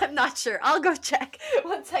 I'm not sure. I'll go check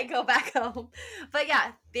once I go back home. But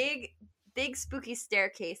yeah, big spooky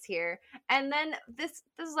staircase here. And then this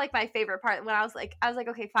is like my favorite part when I was like,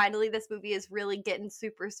 okay, finally this movie is really getting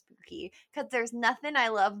super spooky, because there's nothing I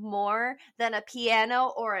love more than a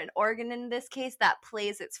piano or an organ in this case that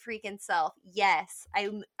plays its freaking self. Yes,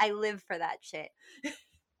 I live for that shit.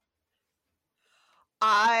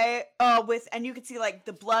 And you can see like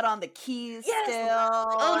the blood on the keys Yes! still.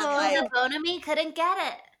 Oh, and, no, like, the Bonamy couldn't get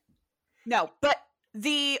it. no, but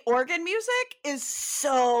the organ music is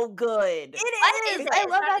so good. It is. I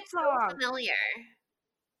love that So song. familiar.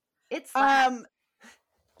 It's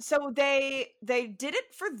So they did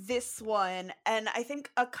it for this one, and I think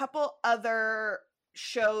a couple other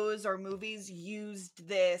shows or movies used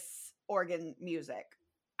this organ music.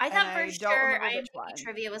 I thought And for I don't sure remember which IMDb one.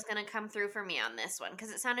 trivia was going to come through for me on this one because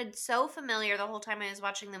it sounded so familiar the whole time I was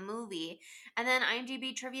watching the movie, and then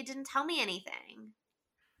IMDb trivia didn't tell me anything.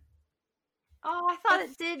 oh, I thought I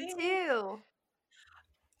it did think- too.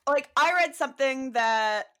 Like, I read something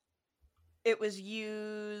that it was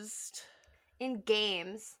used. In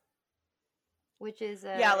Games, which is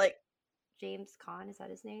Yeah, like James Caan, is that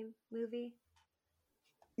his name? Movie?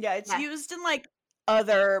 yeah, it's Yeah. used in like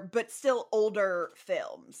other but still older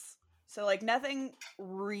films. So like nothing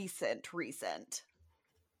recent.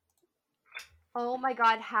 Oh my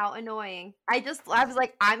god, how annoying. I was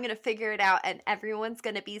like, I'm gonna figure it out and everyone's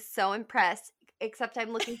gonna be so impressed. Except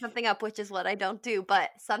I'm looking something up, which is what I don't do, but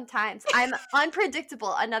sometimes I'm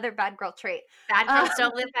unpredictable, another bad girl trait. Bad girls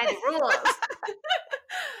don't live by the rules.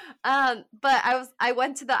 But I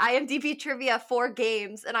went to the IMDb trivia for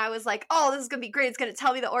Games, and I was like, oh, this is gonna be great. It's gonna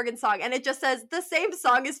tell me the organ song, and it just says the same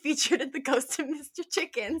song is featured in The Ghost of Mr.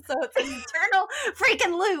 Chicken, so it's an eternal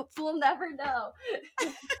freaking loop. We'll never know.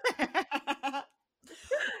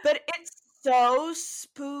 But it's so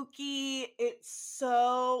spooky.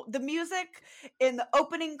 The music in the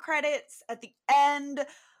opening credits, at the end,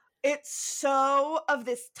 it's so of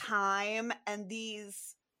this time, and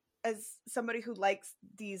these, as somebody who likes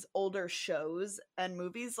these older shows and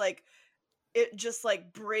movies, like it just like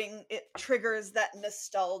it triggers that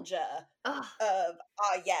nostalgia Ugh. of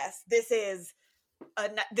yes, this is a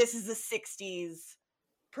 60s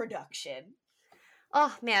production.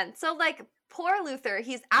 Oh man, so like poor Luther,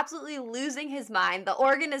 he's absolutely losing his mind. The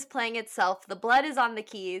organ is playing itself. The blood is on the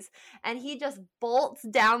keys. And he just bolts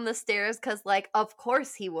down the stairs because, like, of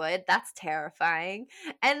course he would. That's terrifying.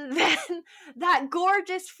 And then that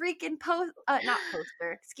gorgeous freaking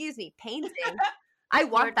painting. I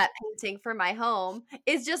want that painting for my home.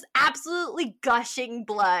 Is just absolutely gushing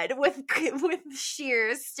blood with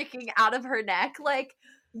shears sticking out of her neck. Like,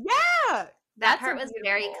 Yeah. That part was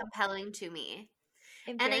very compelling to me.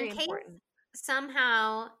 And in case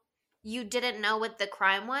somehow you didn't know what the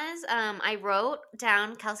crime was, I wrote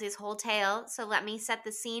down Kelsey's whole tale, so let me set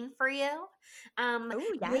the scene for you.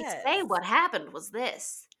 They say what happened was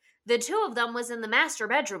this. The two of them was in the master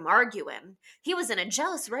bedroom arguing. He was in a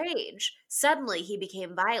jealous rage. Suddenly he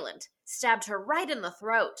became violent, stabbed her right in the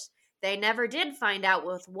throat. They never did find out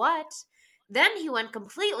with what. Then he went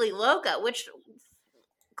completely loco, which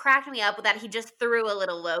cracked me up that he just threw a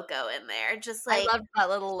little loco in there. Just like, I love that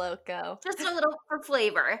little loco. Just a little for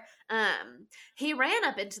flavor. He ran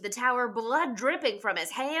up into the tower, blood dripping from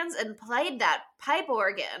his hands, and played that pipe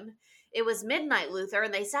organ. It was midnight, Luther,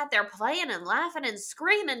 and they sat there playing and laughing and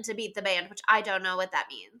screaming to beat the band, which I don't know what that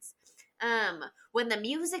means. When the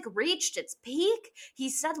music reached its peak, he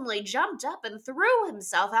suddenly jumped up and threw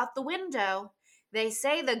himself out the window. They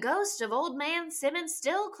say the ghost of old man Simmons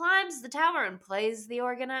still climbs the tower and plays the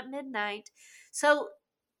organ at midnight. So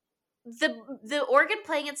the organ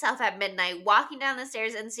playing itself at midnight, walking down the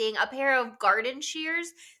stairs and seeing a pair of garden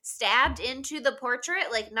shears stabbed into the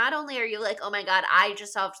portrait, like, not only are you like, oh my god, I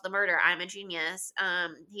just solved the murder, I'm a genius,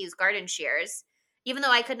 he used garden shears, even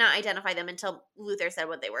though I could not identify them until Luther said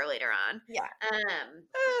what they were later on. Yeah.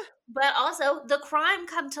 But also, the crime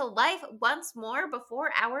come to life once more before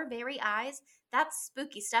our very eyes. That's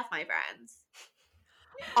spooky stuff, my friends.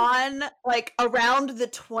 On, like, around the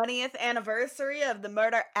 20th anniversary of the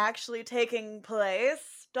murder actually taking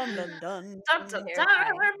place. Dun dun dun. Dun, dun, dun.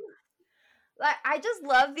 Like, I just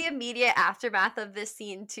love the immediate aftermath of this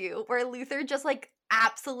scene too, where Luther just like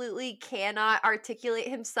absolutely cannot articulate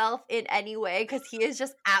himself in any way because he is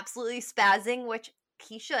just absolutely spazzing, which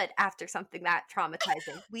he should after something that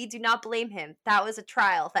traumatizing. We do not blame him. That was a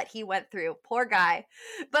trial that he went through. Poor guy.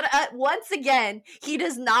 But once again, he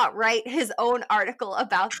does not write his own article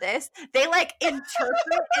about this. They like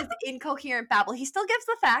interpret his incoherent babble. He still gives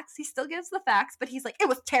the facts. But he's like, it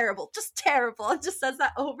was terrible, just terrible. And just says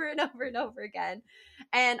that over and over and over again.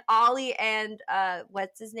 And Ollie and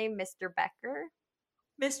what's his name? Mr.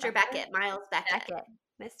 Beckett, Miles Beckett.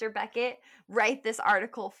 Mr. Beckett write this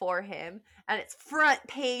article for him, and it's front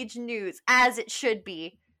page news, as it should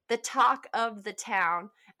be, the talk of the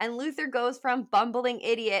town. And Luther goes from bumbling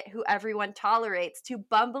idiot who everyone tolerates to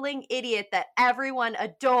bumbling idiot that everyone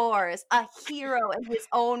adores, a hero in his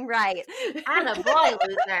own right. Attaboy,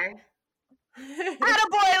 Luther.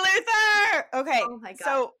 Attaboy, Luther! Okay, oh my God.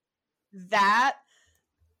 So that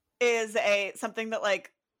is something that,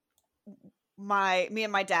 like, me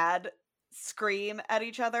and my dad scream at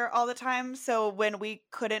each other all the time. So when we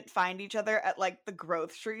couldn't find each other at, like, the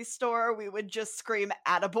grocery store, we would just scream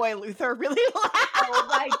attaboy Luther really loud. Oh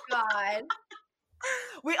my god.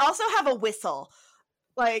 We also have a whistle.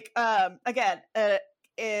 Like, again,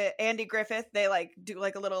 Andy Griffith, they like do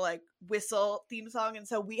like a little like whistle theme song, and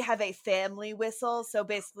so we have a family whistle. So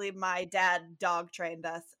basically my dad dog trained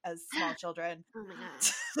us as small children. Oh my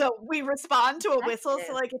god. So we respond to a whistle. That's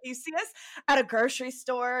So like if you see us at a grocery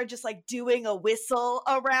store just like doing a whistle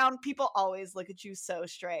around, people always look at you so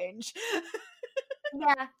strange.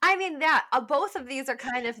 Yeah, I mean, yeah, both of these are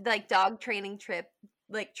kind of like dog training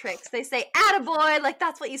tricks. They say attaboy, like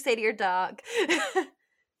that's what you say to your dog.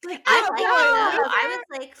 Like, I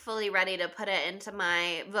was like fully ready to put it into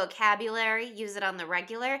my vocabulary, use it on the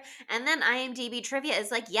regular, and then IMDb trivia is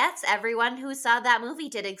like, yes, everyone who saw that movie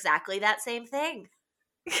did exactly that same thing.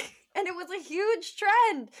 And it was a huge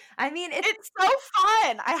trend. I mean, it's so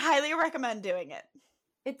fun. I highly recommend doing it.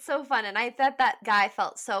 It's so fun, and I bet that guy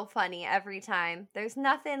felt so funny every time. There's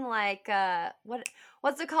nothing like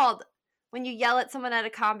what's it called when you yell at someone at a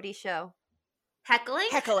comedy show? Heckling.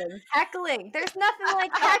 There's nothing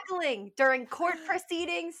like heckling during court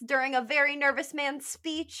proceedings, during a very nervous man's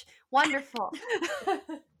speech. Wonderful.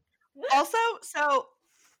 Also, so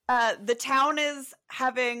the town is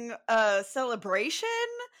having a celebration.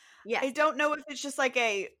 Yes. I don't know if it's just like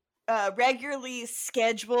a regularly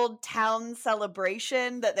scheduled town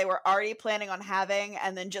celebration that they were already planning on having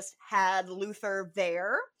and then just had Luther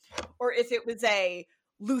there, or if it was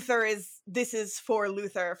this is for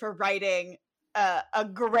Luther for writing a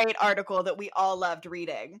great article that we all loved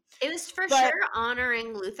reading. It was for sure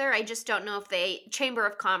honoring Luther. I just don't know if Chamber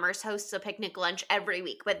of Commerce hosts a picnic lunch every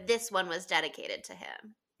week, but this one was dedicated to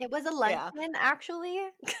him. It was a Yeah. luncheon, actually.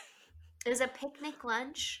 It was a picnic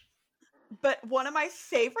lunch. But one of my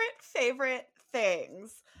favorite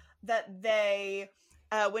things that they,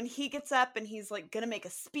 when he gets up and he's like gonna make a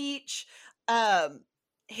speech,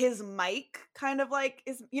 his mic kind of like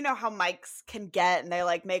is, you know how mics can get and they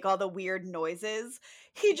like make all the weird noises.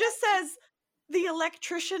 He just says, "The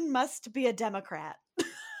electrician must be a Democrat."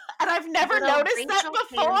 And I've never Little noticed that Rachel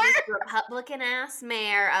before. Kansas Republican ass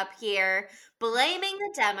mayor up here blaming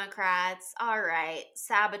the Democrats. All right,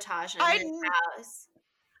 sabotaging this house.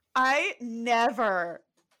 I never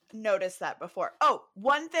noticed that before. Oh,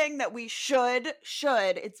 one thing that we should,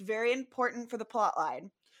 it's very important for the plot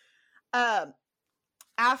line.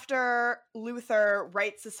 After Luther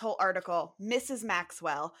writes this whole article, Mrs.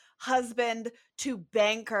 Maxwell, husband to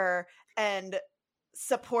banker and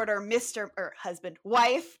supporter,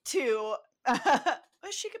 wife to,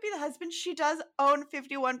 she could be the husband. She does own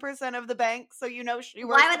 51% of the bank, so you know she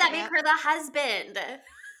works. Why would that with make her the husband?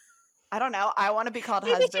 I don't know. I want to be called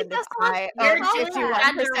Maybe she husband if just wants I You're own doing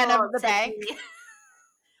 51% of the bank. Tiffany.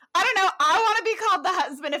 I don't know. I want to be called the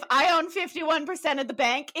husband if I own 51% of the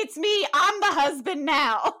bank. It's me. I'm the husband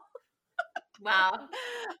now. Wow.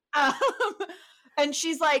 And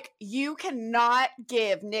she's like, you cannot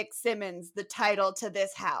give Nick Simmons the title to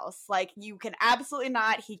this house. Like, you can absolutely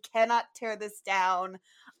not. He cannot tear this down.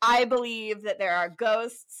 I believe that there are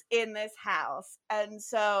ghosts in this house. And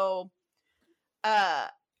so,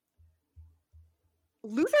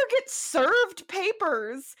 Luther gets served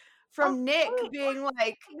papers from Nick being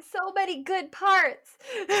like, so many good parts.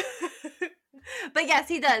 But yes,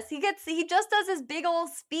 he does. He just does his big old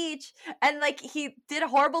speech, and like he did a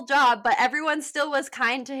horrible job, but everyone still was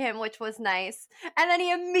kind to him, which was nice. And then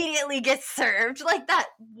he immediately gets served. Like that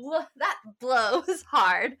blows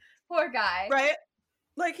hard. Poor guy. right?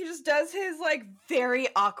 Like, he just does his like very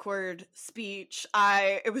awkward speech.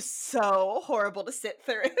 It was so horrible to sit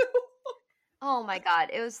through. Oh my god,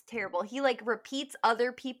 it was terrible. He like repeats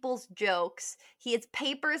other people's jokes. His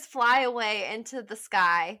papers fly away into the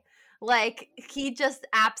sky. Like, he just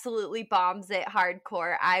absolutely bombs it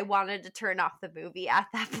hardcore. I wanted to turn off the movie at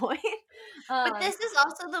that point. But this is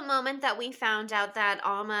also the moment that we found out that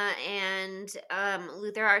Alma and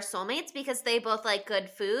Luther are soulmates because they both like good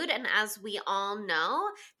food. And as we all know,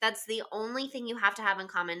 that's the only thing you have to have in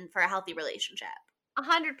common for a healthy relationship.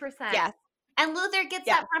 100%. Yes. And Luther gets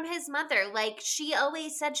Yeah. that from his mother. Like, she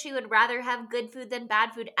always said she would rather have good food than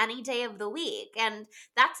bad food any day of the week. And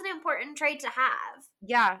that's an important trait to have.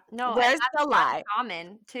 Yeah, no, Where's and that's the lie?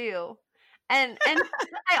 common too. And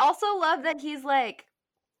I also love that he's like,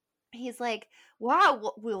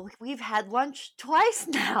 wow, we've had lunch twice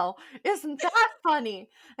now. Isn't that funny?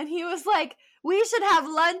 And he was like, we should have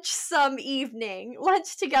lunch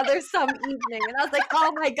together some evening. And I was like,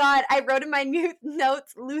 oh my god, I wrote in my new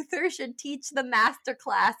notes, Luther should teach the master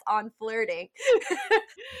class on flirting.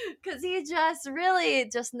 Because he just really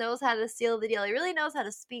just knows how to seal the deal. He really knows how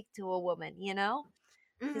to speak to a woman, you know?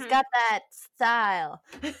 He's Mhm. got that style.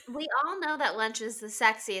 We all know that lunch is the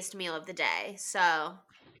sexiest meal of the day. So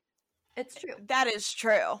It's true. That is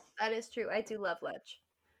true. That is true. I do love lunch.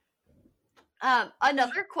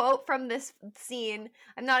 Another quote from this scene.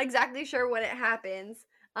 I'm not exactly sure when it happens.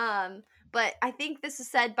 But I think this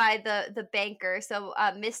is said by the banker, so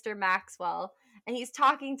Mr. Maxwell, and he's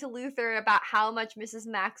talking to Luther about how much Mrs.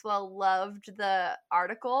 Maxwell loved the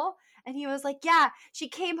article, and he was like, "Yeah, she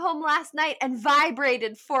came home last night and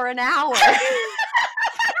vibrated for an hour."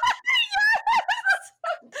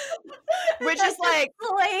 Which That is like,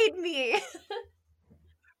 slayed me.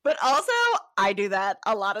 but also I do that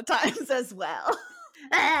a lot of times as well.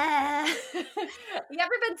 You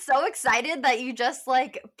ever been so excited that you just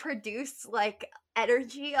like produce like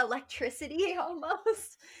energy, electricity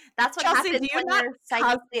almost? That's what Chelsea, happens do you when not you're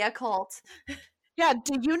psychically occult. Yeah,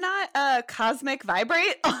 do you not cosmic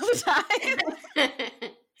vibrate all the time? I'm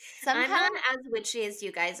not Sometimes as witchy as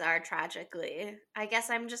you guys are, tragically. I guess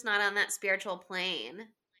I'm just not on that spiritual plane.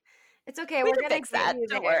 it's okay. We We're can gonna fix get that, you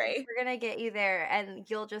don't there. worry. We're gonna get you there, and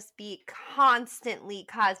you'll just be constantly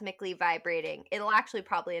cosmically vibrating. It'll actually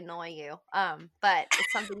probably annoy you, but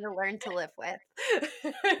it's something to learn to live with.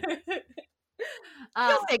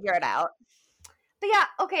 You'll figure it out. But yeah,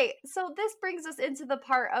 okay, so this brings us into the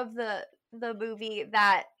part of the movie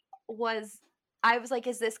that was, I was like,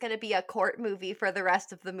 is this going to be a court movie for the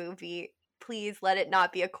rest of the movie? Please let it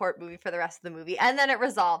not be a court movie for the rest of the movie. And then it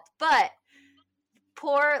resolved. But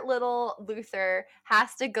poor little Luther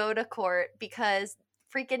has to go to court because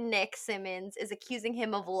freaking Nick Simmons is accusing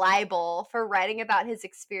him of libel for writing about his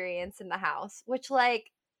experience in the house, which,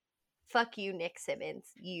 like, fuck you, Nick Simmons,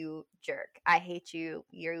 you jerk. I hate you.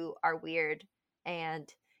 You are weird.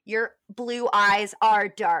 And Your blue eyes are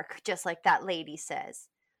dark, just like that lady says.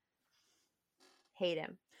 Hate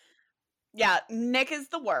him. Yeah, Nick is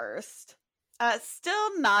the worst.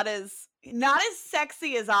 Still not as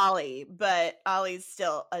sexy as Ollie, but Ollie's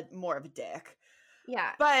still more of a dick.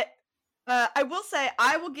 Yeah. But I will say,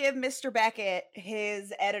 I will give Mr. Beckett,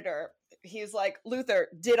 his editor, he was like, Luther,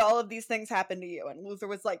 did all of these things happen to you? And Luther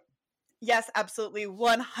was like, yes, absolutely,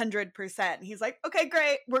 100%. He's like, okay,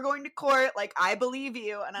 great, we're going to court, like, I believe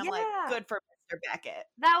you. And I'm like, good for Mr. Beckett.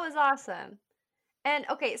 That was awesome. And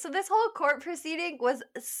okay, so this whole court proceeding was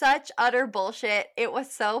such utter bullshit. It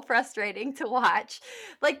was so frustrating to watch.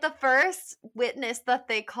 Like, the first witness that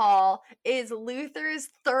they call is Luther's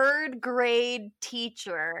 3rd grade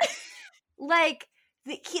teacher. Like,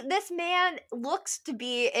 this man looks to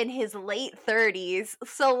be in his late 30s.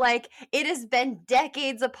 So, like, it has been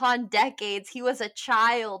decades upon decades. He was a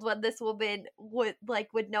child when this woman would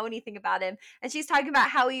know anything about him. And she's talking about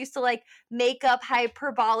how he used to, like, make up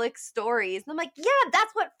hyperbolic stories. And I'm like, yeah,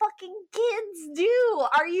 that's what fucking kids do.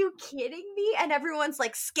 Are you kidding me? And everyone's,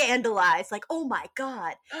 like, scandalized. Like, oh my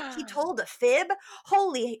God, he told a fib?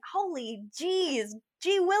 Holy jeez.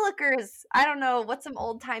 Gee Willikers. I don't know. What's some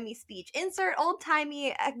old-timey speech? Insert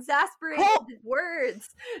old-timey exasperated words.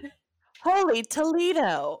 Holy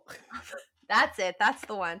Toledo. That's it. That's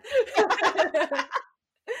the one.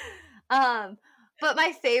 But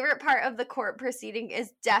my favorite part of the court proceeding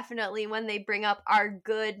is definitely when they bring up our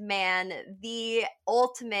good man, the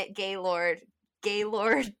ultimate Gaylord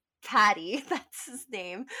Patty. That's his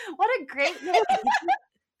name. What a great name.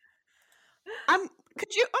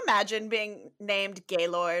 Could you imagine being named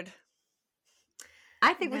Gaylord?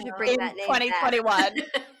 I think we should bring that name 2021. back.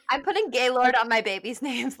 I'm putting Gaylord on my baby's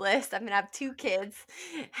names list. I'm gonna have 2 kids,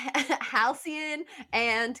 Halcyon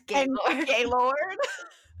and Gaylord.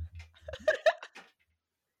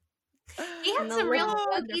 He had some real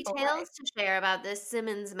spooky tales to share about this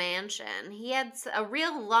Simmons mansion. He had a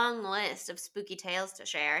real long list of spooky tales to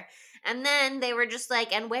share. And then they were just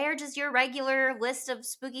like, and where does your regular list of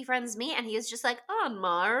spooky friends meet? And he was just like, on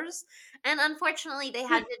Mars. And unfortunately, they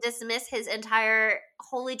had to dismiss his entire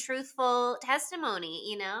wholly truthful testimony,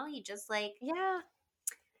 you know? He just like... Yeah.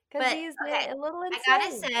 Because he's a little insane. I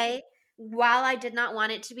gotta say, while I did not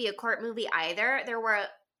want it to be a court movie either, there were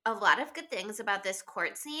a lot of good things about this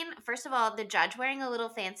court scene. First of all, the judge wearing a little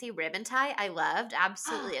fancy ribbon tie, I loved,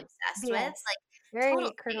 absolutely obsessed with. Like,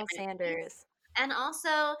 very Colonel Sanders. And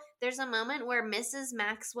also, there's a moment where Mrs.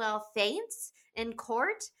 Maxwell faints in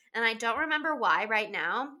court, and I don't remember why right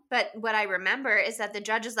now, but what I remember is that the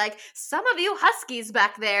judge is like, some of you huskies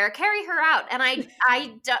back there, carry her out. And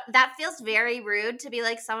that feels very rude to be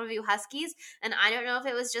like, some of you huskies. And I don't know if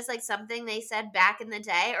it was just like something they said back in the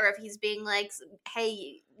day, or if he's being like,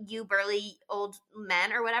 hey, you burly old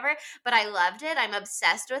men or whatever, but I loved it. I'm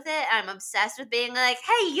obsessed with it. I'm obsessed with being like,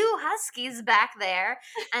 hey, you huskies back there.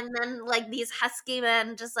 And then like these husky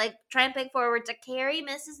men just like tramping forward to carry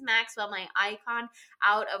Mrs. Maxwell, my icon,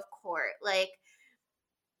 out of court. Like,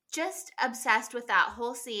 just obsessed with that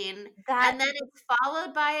whole scene. And then it's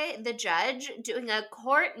followed by the judge doing a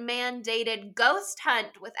court mandated ghost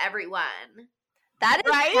hunt with everyone. That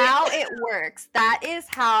is how it works. That is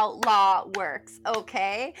how law works,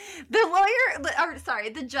 okay?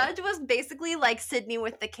 The judge was basically like Sydney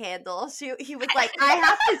with the candle. He was like, I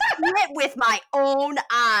have to see it with my own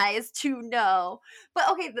eyes to know.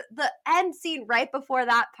 But okay, the end scene right before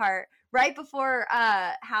that part, right before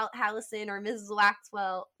Hallison or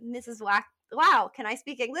wow, can I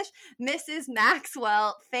speak English? Mrs.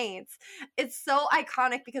 Maxwell faints. It's so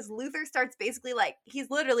iconic because Luther starts basically like, he's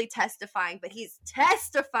literally testifying, but he's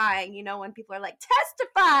testifying, you know, when people are like,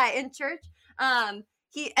 testify in church.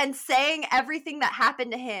 And saying everything that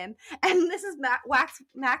happened to him. And Mrs.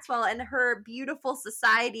 Maxwell and her beautiful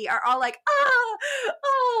society are all like, oh,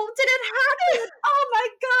 did it happen? Oh my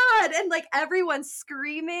God. And like everyone's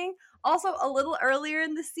screaming. Also, a little earlier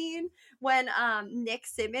in the scene, when Nick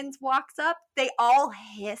Simmons walks up, they all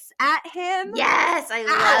hiss at him. Yes, I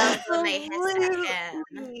love when they hiss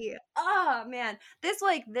at him. Oh man, this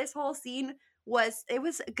whole scene was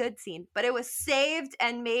a good scene, but it was saved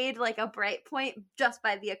and made like a bright point just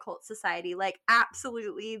by the Occult Society. Like,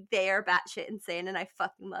 absolutely, they are batshit insane, and I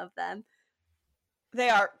fucking love them. They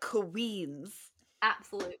are queens.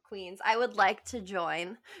 Absolute queens. I would like to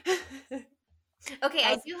join. Okay,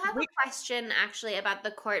 I do have a question actually about the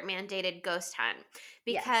court mandated ghost hunt,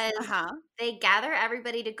 because they gather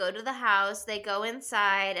everybody to go to the house, they go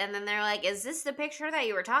inside, and then they're like, is this the picture that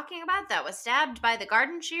you were talking about that was stabbed by the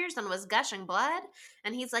garden shears and was gushing blood?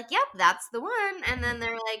 And he's like, yep, that's the one. And then they're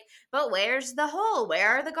like, but where's the hole?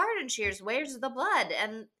 Where are the garden shears? Where's the blood?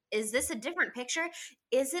 And is this a different picture?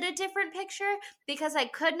 Is it a different picture? Because I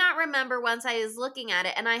could not remember once I was looking at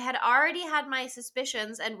it, and I had already had my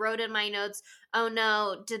suspicions and wrote in my notes, oh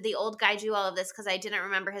no, did the old guy do all of this? Because I didn't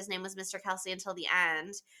remember his name was Mr. Kelsey until the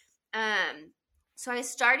end. So I was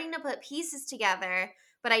starting to put pieces together,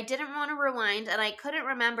 but I didn't want to rewind, and I couldn't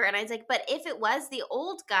remember. And I was like, but if it was the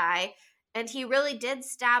old guy and he really did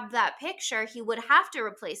stab that picture, he would have to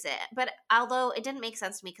replace it. But although it didn't make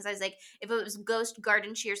sense to me, because I was like, if it was ghost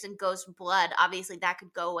garden shears and ghost blood, obviously that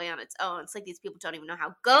could go away on its own. It's like these people don't even know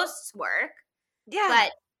how ghosts work. Yeah.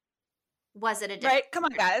 But was it a different Right? Come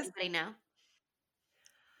on, guys. Anybody know?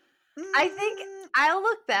 I think I'll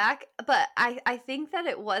look back, but I think that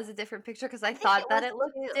it was a different picture because I thought that it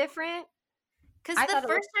looked different. Because I the thought it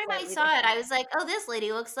first looked time I slightly saw it, I different. was like, oh, this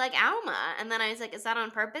lady looks like Alma. And then I was like, is that on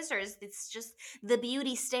purpose, or is this just the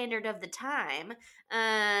beauty standard of the time?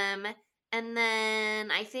 And then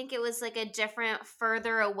I think it was like a different,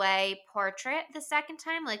 further away portrait the second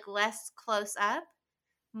time, like less close up,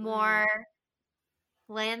 more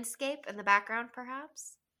landscape in the background,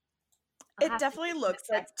 perhaps. I'll It have to definitely keep looks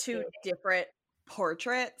like two investigating. different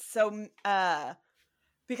portraits. So,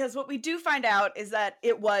 because what we do find out is that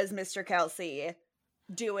it was Mr. Kelsey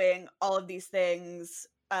doing all of these things,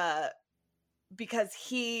 because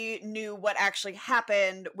he knew what actually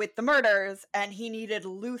happened with the murders, and he needed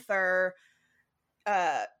Luther,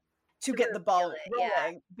 to get the ball reveal it,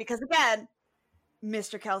 rolling. yeah. Because again,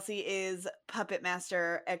 Mr. Kelsey is puppet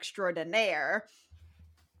master extraordinaire.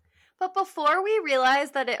 But before we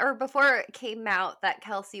realized that before it came out that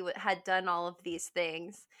Kelsey had done all of these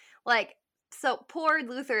things, like, so poor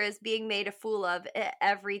Luther is being made a fool of at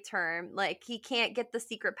every turn. Like, he can't get the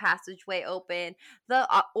secret passageway open. The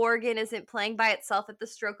organ isn't playing by itself at the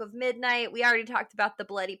stroke of midnight. We already talked about the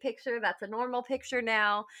bloody picture. That's a normal picture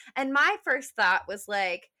now. And my first thought was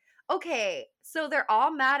like, okay, so they're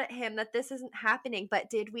all mad at him that this isn't happening, but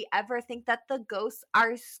did we ever think that the ghosts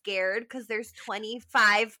are scared because there's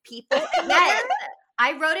 25 people in Yes. there?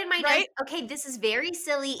 I wrote in my Right? notes, okay, this is very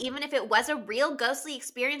silly. Even if it was a real ghostly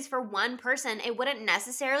experience for one person, it wouldn't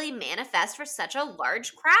necessarily manifest for such a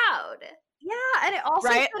large crowd. Yeah, and it also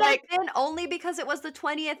Right, could like- have been only because it was the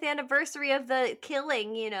 20th anniversary of the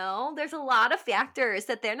killing, you know? There's a lot of factors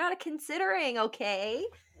that they're not considering, okay?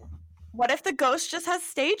 What if the ghost just has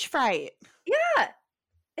stage fright? Yeah.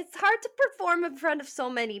 It's hard to perform in front of so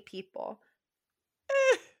many people.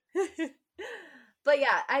 But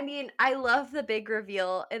yeah, I mean, I love the big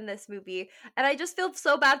reveal in this movie. And I just feel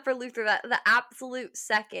so bad for Luther that the absolute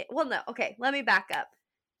second. Well, no, okay, let me back up.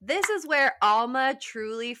 This is where Alma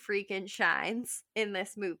truly freaking shines in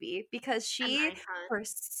this movie because she, An icon. for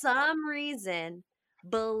some reason,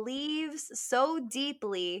 believes so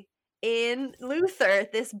deeply in Luther,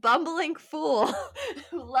 this bumbling fool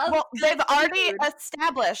who loves Well, good they've already food.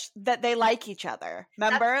 established that they like each other.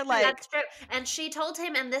 Remember? That's true. And she told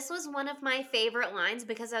him, and this was one of my favorite lines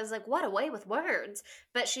because I was like, what a way with words.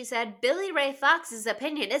 But she said, Billy Ray Fox's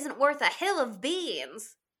opinion isn't worth a hill of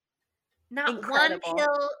beans. Not Incredible. one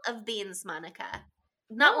hill of beans, Monica.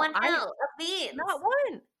 Not No, one I- hill of beans. Not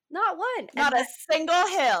one. Not one. And not a single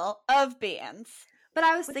hill of beans. But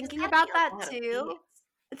I was Which is thinking gotta about be a that lot of too. beans.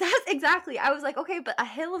 That's exactly. I was like, okay, but a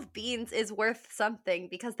hill of beans is worth something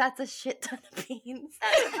because that's a shit ton of beans.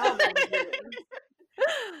 That's so many beans.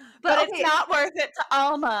 But okay, it's not worth it to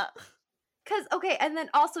Alma. because okay, and then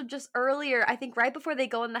also just earlier, I think right before they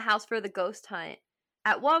go in the house for the ghost hunt,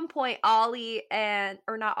 at one point,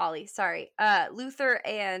 Luther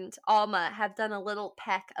and Alma have done a little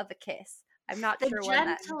peck of a kiss. I'm not The sure when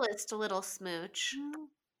that. gentlest little smooch.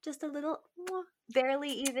 Just a little, barely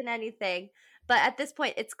even anything. But at this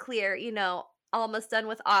point, it's clear, you know, Alma's done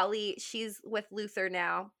with Ollie. She's with Luther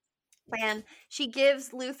now. And she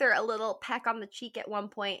gives Luther a little peck on the cheek at one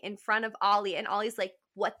point in front of Ollie. And Ollie's like,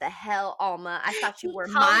 what the hell, Alma? I thought you He were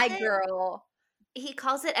calls my it- girl. He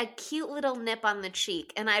calls it a cute little nip on the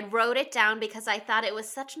cheek, and I wrote it down because I thought it was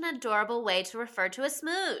such an adorable way to refer to a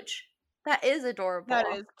smooch. That is adorable. That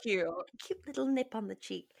is cute. Cute little nip on the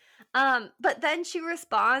cheek. But then she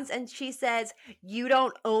responds and she says, you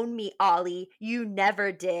don't own me, Ollie. You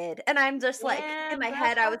never did. And I'm just like, Yeah, in my bro,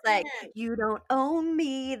 head, I was like, yes. you don't own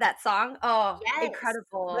me. That song. Oh, Yes.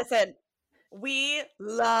 incredible. Listen, we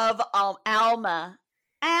love Alma.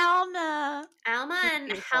 Alma. Alma She's and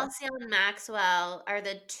beautiful. Halcyon Maxwell are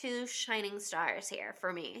the two shining stars here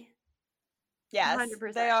for me. Yes,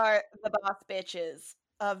 100%. they are the boss bitches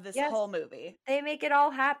of this Yes. whole movie. They make it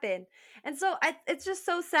all happen. And so it's just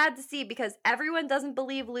so sad to see because everyone doesn't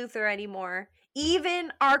believe Luther anymore.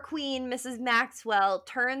 Even our queen, Mrs. Maxwell,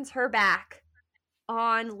 turns her back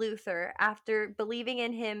on Luther after believing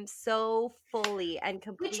in him so fully and Would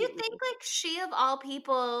completely. you think like she of all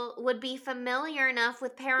people would be familiar enough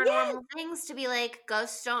with paranormal things to be like,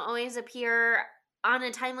 ghosts don't always appear on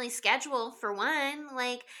a timely schedule for one?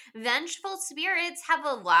 Like, vengeful spirits have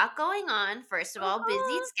a lot going on. First of all,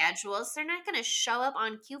 busy schedules. They're not going to show up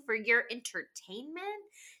on cue for your entertainment.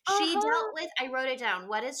 She dealt with, I wrote it down.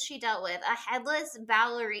 What has she dealt with? A headless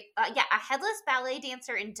a headless ballet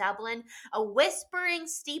dancer in Dublin, a whispering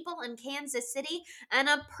steeple in Kansas City, and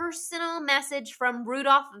a personal message from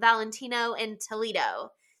Rudolph Valentino in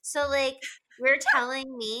Toledo. So, like, you're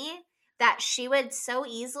telling me that she would so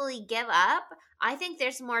easily give up? I think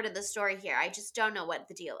there's more to the story here. I just don't know what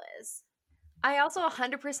the deal is. I also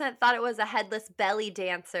 100% thought it was a headless belly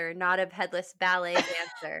dancer, not a headless ballet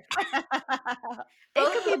dancer.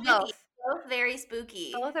 It could be both. Both very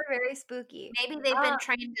spooky. Both are very spooky. Maybe they've been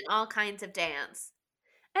trained in all kinds of dance.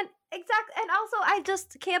 And also I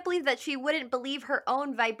just can't believe that she wouldn't believe her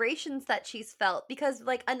own vibrations that she's felt, because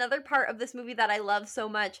like another part of this movie that I love so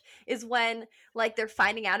much is when like they're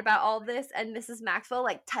finding out about all this and Mrs. Maxwell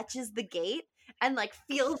like touches the gate and like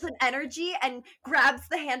feels an energy and grabs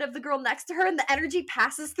the hand of the girl next to her, and the energy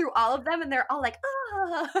passes through all of them and they're all like,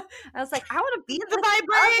 ah. I was like, I want to be in The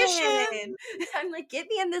vibration. coven. I'm like, get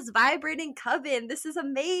me in this vibrating coven. This is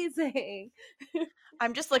amazing.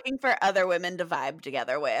 I'm just looking for other women to vibe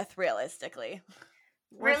together with, realistically.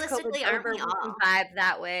 Realistically, aren't we all? Vibe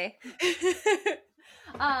that way.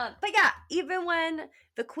 But yeah, even when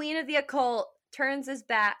the queen of the occult turns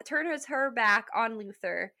her back on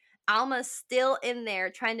Luther, Alma's still in there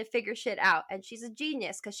trying to figure shit out, and she's a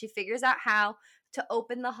genius because she figures out how to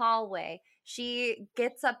open the hallway. She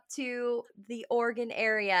gets up to the organ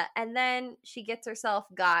area, and then she gets herself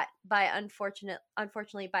got by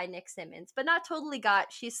unfortunately by Nick Simmons, but not totally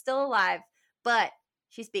got. She's still alive, but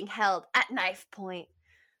she's being held at knife point.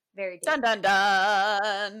 Very dangerous. Dun dun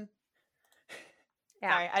dun.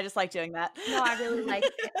 Yeah. Sorry, I just like doing that. No, I really liked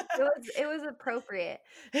it. It was appropriate.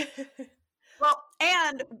 Well,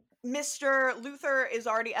 and Mr. Luther is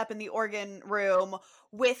already up in the organ room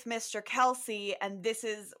with Mr. Kelsey, and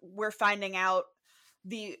we're finding out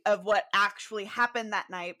of what actually happened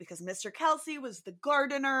that night, because Mr. Kelsey was the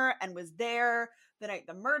gardener and was there the night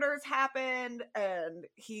the murders happened, and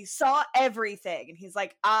he saw everything, and he's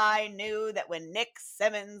like, I knew that when Nick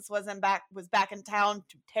Simmons was back in town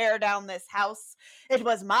to tear down this house, it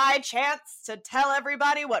was my chance to tell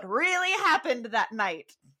everybody what really happened that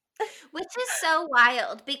night. Which is so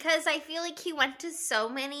wild, because I feel like he went to so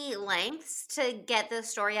many lengths to get the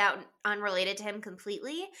story out unrelated to him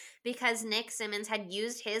completely, because Nick Simmons had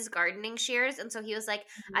used his gardening shears, and so he was like,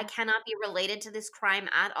 I cannot be related to this crime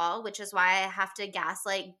at all, which is why I have to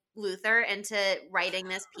gaslight Luther into writing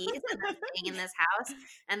this piece and then being in this house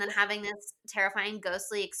and then having this terrifying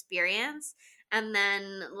ghostly experience and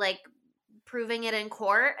then like proving it in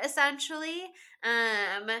court, essentially,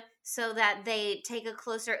 so that they take a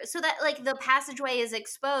closer, so that like the passageway is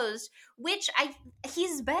exposed, which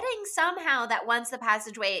he's betting somehow that once the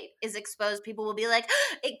passageway is exposed, people will be like,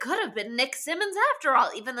 it could have been Nick Simmons after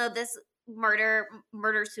all, even though this murder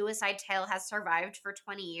suicide tale has survived for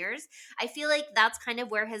 20 years. I feel like that's kind of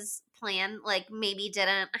where his plan like maybe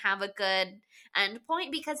didn't have a good end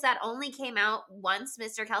point, because that only came out once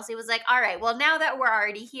Mr. Kelsey was like, all right, well, now that we're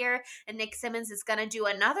already here and Nick Simmons is gonna do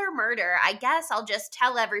another murder, I guess I'll just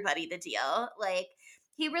tell everybody the deal. Like,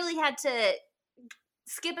 he really had to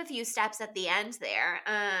skip a few steps at the end there.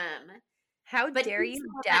 How dare you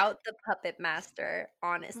doubt the puppet master,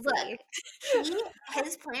 honestly. Look,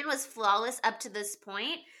 his plan was flawless up to this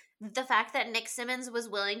point. The fact that Nick Simmons was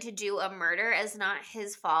willing to do a murder is not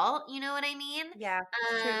his fault. You know what I mean? Yeah.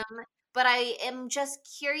 But I am just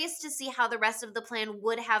curious to see how the rest of the plan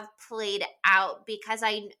would have played out, because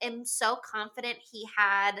I am so confident he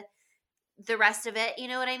had the rest of it. You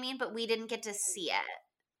know what I mean? But we didn't get to see it.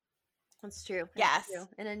 That's true. Yes. That's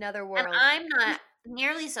true. In another world. And I'm not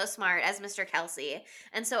nearly so smart as Mr. Kelsey,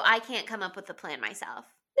 and so I can't come up with a plan myself.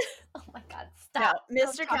 Oh my God, stop. No,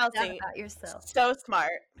 Mr. Kelsey, about yourself. So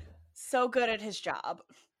smart. So good at his job.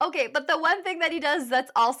 Okay, but the one thing that he does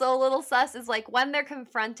that's also a little sus is like when they're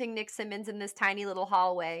confronting Nick Simmons in this tiny little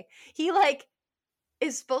hallway, he like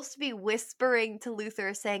is supposed to be whispering to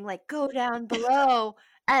Luther saying like, go down below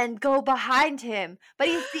and go behind him. But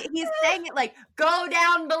he's saying it like, go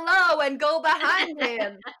down below and go behind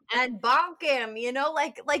him and bonk him, you know,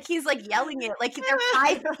 like he's like yelling it, like they're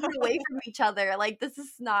 5 feet away from each other. Like, this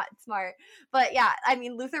is not smart. But yeah, I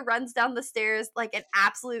mean, Luther runs down the stairs like an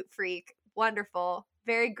absolute freak. Wonderful.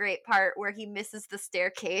 Very great part where he misses the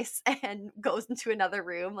staircase and goes into another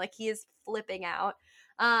room. Like, he is flipping out.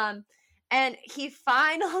 And he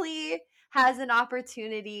finally has an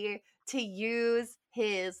opportunity to use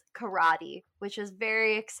his karate, which is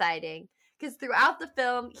very exciting. Because throughout the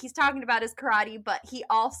film, he's talking about his karate, but he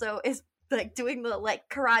also is like doing the like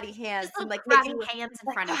karate hands Just and like like grabbing making hands in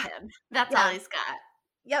like, front of him. That's Yeah. all he's got.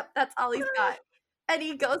 Yep, that's all he's got. And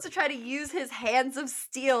he goes to try to use his hands of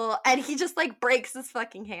steel, and he just like breaks his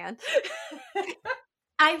fucking hand.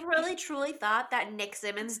 I really truly thought that Nick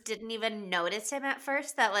Simmons didn't even notice him at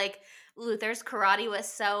first, that like Luther's karate was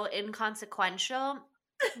so inconsequential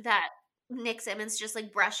that Nick Simmons just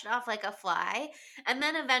like brushed it off like a fly. And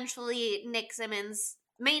then eventually Nick Simmons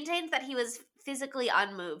maintains that he was physically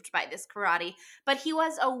unmoved by this karate, but he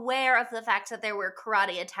was aware of the fact that there were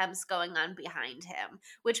karate attempts going on behind him,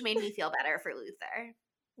 which made me feel better for Luther.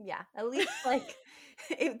 Yeah, at least like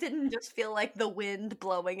it didn't just feel like the wind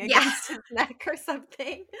blowing Yeah. against his neck or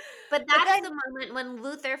something. But that's the moment when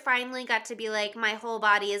Luther finally got to be like, my whole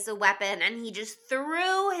body is a weapon, and he just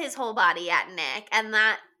threw his whole body at Nick, and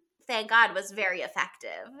that, thank God, was very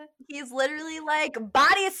effective. He's literally like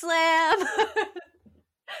body slam.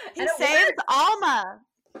 He And it saves works. Alma.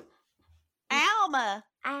 Alma.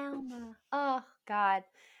 Alma. Oh God.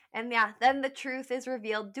 And yeah, then the truth is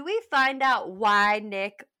revealed. Do we find out why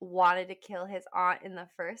Nick wanted to kill his aunt in the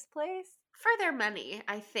first place? For their money,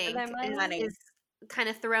 I think, their money? is kind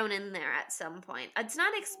of thrown in there at some point. It's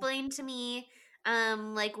not explained to me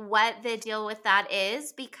like what the deal with that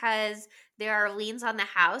is, because there are liens on the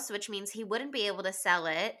house, which means he wouldn't be able to sell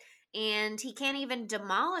it, and he can't even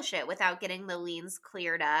demolish it without getting the liens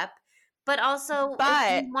cleared up. But also,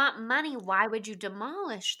 if you want money, why would you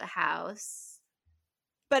demolish the house?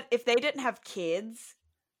 But if they didn't have kids,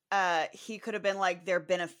 he could have been like their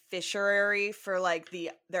beneficiary for like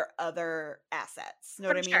their other assets. You know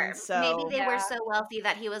what I mean? Sure. So maybe they were Yeah. so wealthy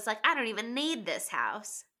that he was like, I don't even need this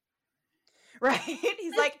house. right?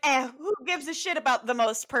 He's like, who gives a shit about the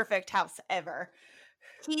most perfect house ever?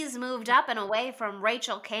 He's moved up and away from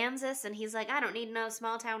Rachel, Kansas, and he's like, I don't need no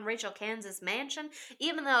small town Rachel, Kansas mansion,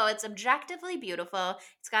 even though it's objectively beautiful.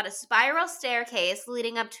 It's got a spiral staircase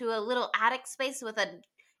leading up to a little attic space with an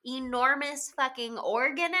enormous fucking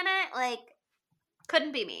organ in it. Like,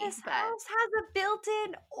 couldn't be me. This But house has a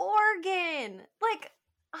built-in organ. Like,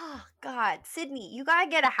 oh God, Sydney, you gotta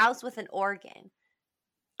get a house with an organ.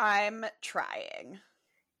 I'm trying.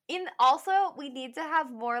 Also, we need to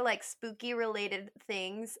have more like spooky related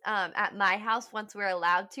things at my house once we're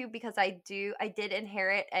allowed to, because I did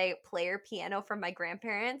inherit a player piano from my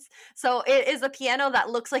grandparents. So it is a piano that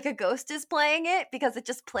looks like a ghost is playing it, because it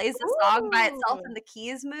just plays the song by itself Ooh. and the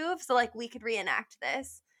keys move. So like we could reenact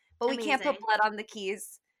this, but we can't put Amazing. blood on the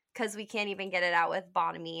keys because we can't even get it out with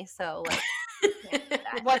Bonamy. So like, we can't do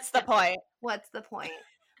that. What's the point? What's the point?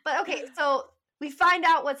 But okay, so we find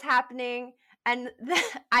out what's happening, and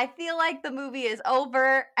I feel like the movie is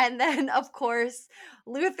over. And then, of course,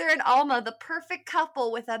 Luther and Alma, the perfect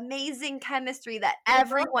couple with amazing chemistry that They both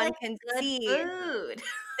everyone like can good see. food.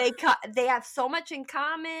 They have so much in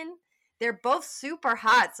common. They're both super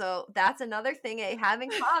hot, so that's another thing they have in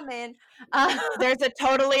common. There's a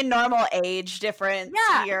totally normal age difference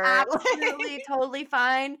Yeah, here. absolutely, totally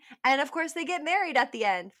fine. And of course, they get married at the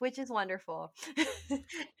end, which is wonderful.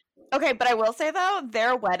 Okay, but I will say though,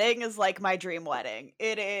 their wedding is like my dream wedding.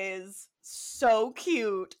 It is so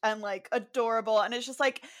cute and like adorable, and it's just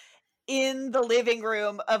like in the living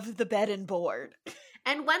room of the bed and board.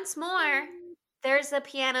 And once more, there's the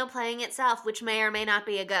piano playing itself, which may or may not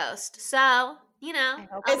be a ghost. So, you know, I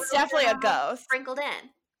hope a It's little definitely a drama ghost. sprinkled in.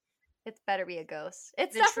 It's better be a ghost.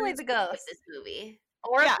 It's The definitely true the story of ghost. this movie.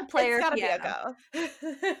 Or Yeah, the player it's gotta piano. be a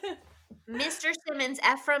ghost. Mr. Simmons,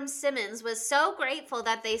 Ephraim Simmons, was so grateful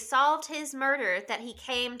that they solved his murder that he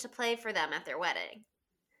came to play for them at their wedding.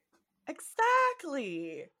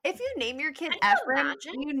 Exactly. If you name your kid Can you Ephraim,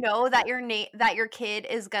 imagine? you know that your kid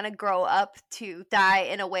is gonna grow up to die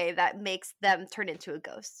in a way that makes them turn into a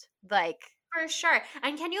ghost. Like, For sure.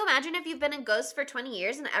 And can you imagine if you've been a ghost for 20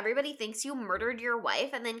 years and everybody thinks you murdered your wife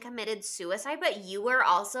and then committed suicide, but you were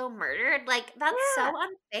also murdered? Like, that's Yeah. so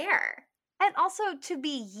unfair. and also to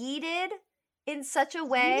be yeeted in such a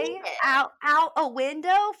way Yeeted. out a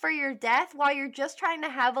window for your death while you're just trying to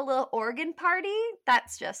have a little organ party,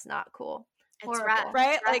 that's just not cool. It's Horrible. rough.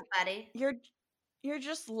 Right? It's rough, Like buddy. you're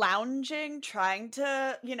just lounging, trying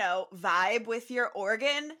to, vibe with your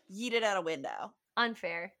organ, yeet it out a window.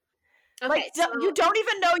 Unfair. Okay, Like you don't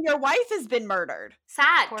even know your wife has been murdered.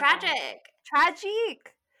 sad, Poor guy. tragic.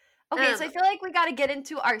 Tragic. Okay, so I feel like we got to get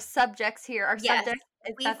into our subjects here. Our Yes, subjects,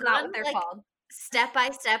 we've that's not gone, what they're like, called. Step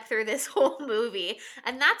by step through this whole movie,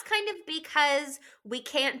 and that's kind of because we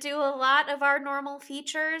can't do a lot of our normal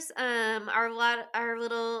features. Our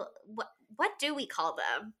little what do we call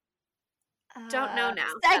them? Don't know now.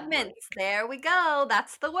 Segments. There we go.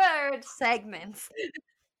 That's the word. Segments.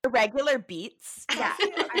 Irregular beats. Yeah.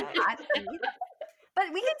 But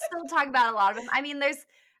we can still talk about a lot of them. I mean,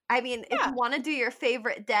 if you want to do your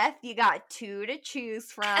favorite death, you got 2 to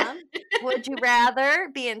choose from. Would you rather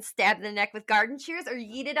being stabbed in the neck with garden shears or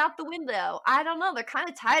yeeted out the window? I don't know. They're kind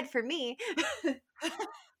of tied for me.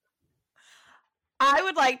 I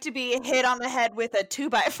would like to be hit on the head with a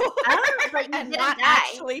 2x4 but you and didn't not die.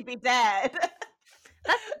 actually be dead.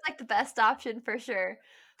 That's like the best option for sure.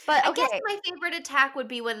 But okay. I guess my favorite attack would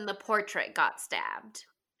be when the portrait got stabbed.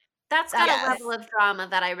 That's got Yes. a level of drama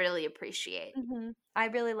that I really appreciate. Mhm. I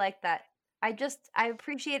really like that. I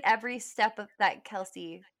appreciate every step of that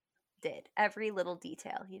Kelsey did. Every little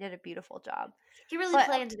detail. He did a beautiful job. He really But-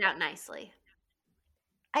 planned it out nicely.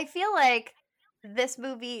 I feel like this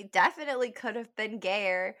movie definitely could have been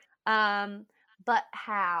gayer. But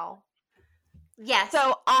how? Yes.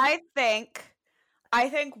 So I think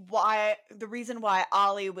why the reason why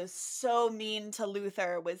Ollie was so mean to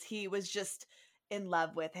Luther was he was just in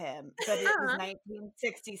love with him. But it was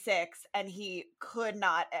 1966 and he could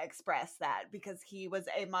not express that because he was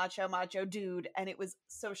a macho dude and it was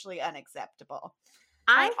socially unacceptable.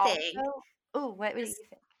 I think What do you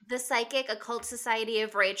think? the Psychic Occult Society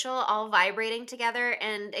of Rachel all vibrating together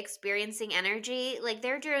and experiencing energy, like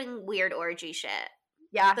they're doing weird orgy shit.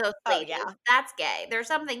 Yeah, Those Oh, ladies. yeah. That's gay. There's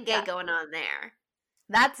something gay Yeah. going on there.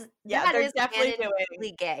 that They're is definitely canonically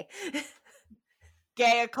doing gay.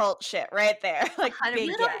 gay occult shit right there. Like 100%. being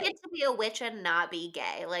You don't gay. get to be a witch and not be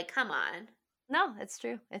gay. Like, come on. No, it's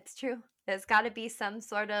true. It's true. There's got to be some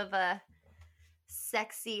sort of a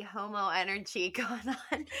sexy homo energy going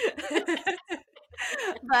on.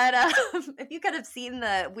 But if you could have seen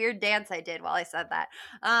the weird dance I did while I said that.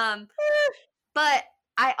 But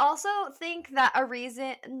I also think that a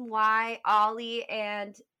reason why Ollie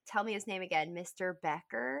and tell me his name again, Mr.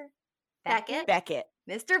 Beckett? Beckett.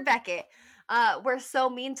 Mr. Beckett were so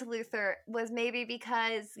mean to Luther was maybe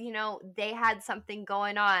because, they had something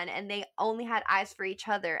going on and they only had eyes for each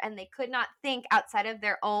other and they could not think outside of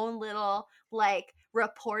their own little,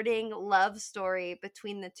 reporting love story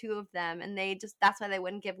between the two of them. And that's why they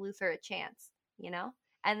wouldn't give Luther a chance,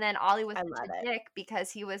 And then Ollie was I such love a it. dick because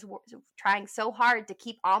he was trying so hard to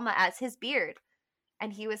keep Alma as his beard.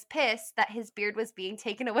 And he was pissed that his beard was being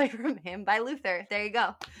taken away from him by Luther. There you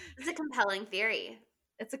go. It's a compelling theory.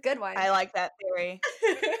 It's a good one. I like that theory.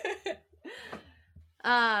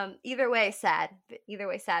 Either way sad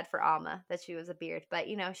for Alma that she was a beard, but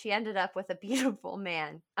she ended up with a beautiful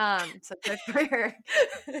man, so good for her.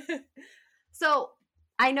 So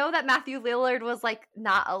I know that Matthew Lillard was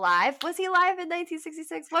not alive. Was he alive in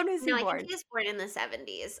 1966? When was he No, I born? think he was born in the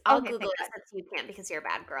 70s. I'll Okay, Google thank it since you can't because you're a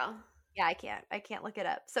bad girl. Yeah, I can't look it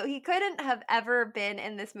up. So he couldn't have ever been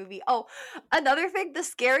in this movie. Oh, another thing, the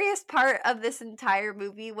scariest part of this entire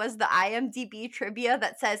movie was the IMDb trivia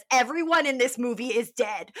that says everyone in this movie is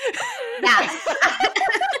dead. Yeah.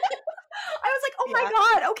 I was like, oh my Yeah.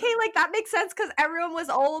 God, okay, that makes sense because everyone was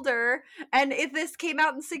older. And if this came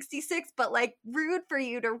out in 66, but rude for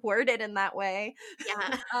you to word it in that way.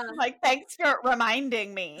 Yeah. Thanks for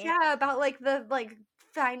reminding me. Yeah, about the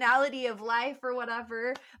finality of life or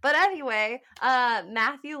whatever. But anyway,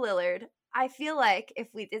 Matthew Lillard, I feel like if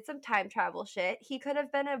we did some time travel shit, he could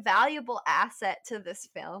have been a valuable asset to this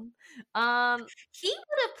film. He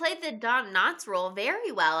would have played the Don Knotts role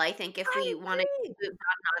very well, I think, if we wanted to agree. do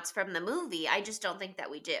Don Knotts from the movie. I just don't think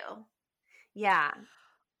that we do. Yeah.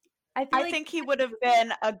 I feel I like think he would have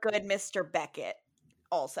been a good Mr. Beckett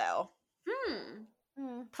also.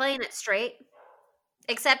 Playing it straight.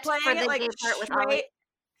 Except Playing for the it gay part with Ollie. straight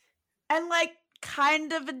and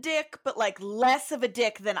kind of a dick, but less of a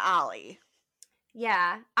dick than Ollie.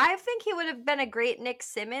 Yeah, I think he would have been a great Nick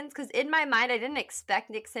Simmons because in my mind, I didn't expect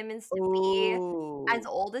Nick Simmons to be as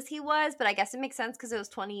old as he was, but I guess it makes sense because it was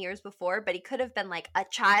 20 years before. But he could have been a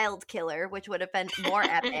child killer, which would have been more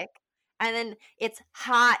epic. And then it's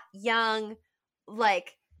hot, young,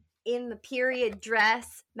 in the period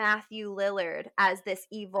dress Matthew Lillard as this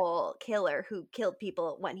evil killer who killed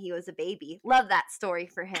people when he was a baby. Love that story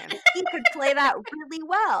for him. He could play that really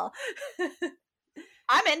well.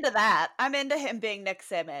 I'm into that. I'm into him being Nick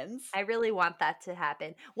Simmons. I really want that to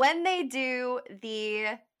happen. When they do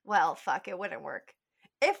it wouldn't work.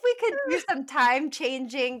 If we could do some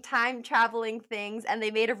time-changing, time-traveling things and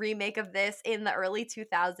they made a remake of this in the early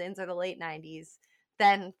 2000s or the late 90s,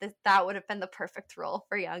 then that would have been the perfect role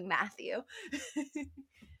for young Matthew.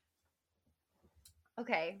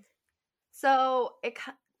 Okay, so it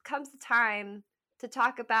comes to time to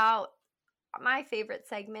talk about my favorite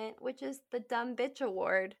segment, which is the Dumb Bitch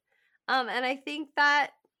Award. And I think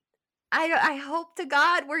that I hope to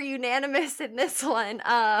God we're unanimous in this one.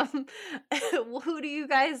 Who do you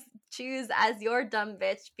guys choose as your dumb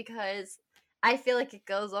bitch? Because I feel like it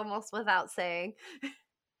goes almost without saying.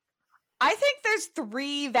 I think there's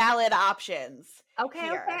 3 valid options. Okay,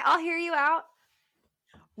 here. I'll hear you out.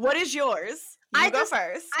 What is yours? You go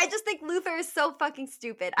first. I just think Luther is so fucking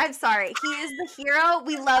stupid. I'm sorry. He is the hero.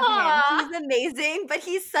 We love Aw. him. He's amazing, but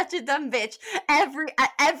he's such a dumb bitch. At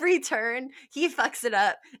every turn, he fucks it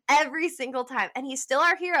up every single time. And he's still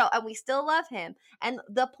our hero, and we still love him. And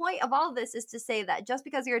the point of all this is to say that just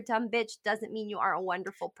because you're a dumb bitch doesn't mean you are a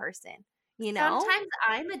wonderful person. You know? Sometimes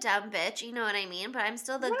I'm a dumb bitch, you know what I mean? But I'm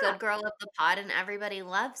still the Yeah. good girl of the pod and everybody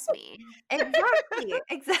loves me.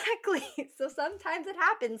 Exactly. So sometimes it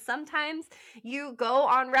happens. Sometimes you go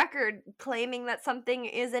on record claiming that something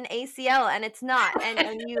is an ACL and it's not,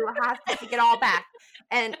 and you have to take it all back.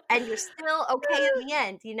 And you're still okay in the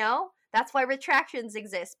end, you know? That's why retractions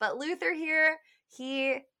exist. But Luther here,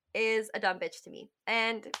 he is a dumb bitch to me.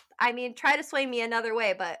 And I mean, try to sway me another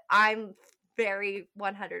way, but I'm very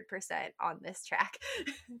 100% on this track.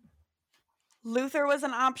 Luther was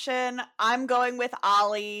an option. I'm going with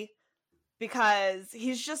Ollie because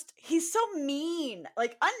he's so mean,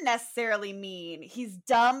 like unnecessarily mean. He's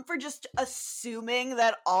dumb for just assuming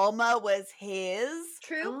that Alma was his.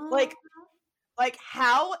 True. Like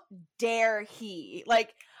how dare he?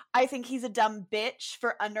 Like, I think he's a dumb bitch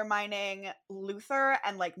for undermining Luther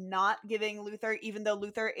and like not giving Luther, even though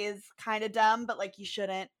Luther is kind of dumb, but like you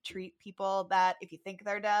shouldn't treat people that if you think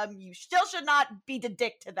they're dumb, you still should not be a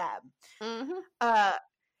dick to them. Mm-hmm.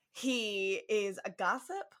 He is a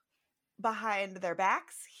gossip behind their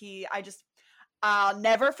backs. I'll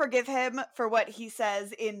never forgive him for what he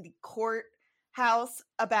says in the courthouse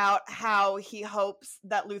about how he hopes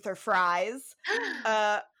that Luther fries.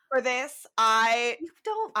 For this, You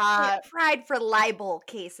don't get fried for libel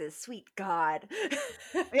cases, sweet God.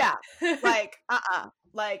 yeah, like,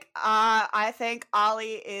 I think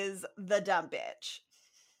Ollie is the dumb bitch.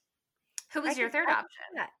 Who was your third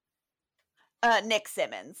option? Nick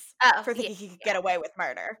Simmons. Oh, For thinking he could get away with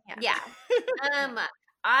murder. Yeah.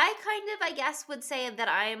 I kind of, I guess, would say that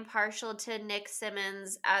I am partial to Nick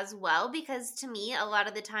Simmons as well, because to me, a lot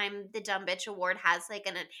of the time, the Dumb Bitch Award has like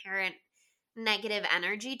an inherent negative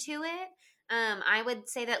energy to it. I would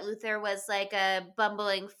say that Luther was like a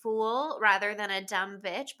bumbling fool rather than a dumb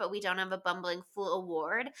bitch, but we don't have a bumbling fool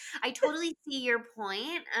award. I totally see your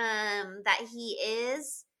point, that he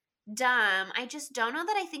is dumb. I just don't know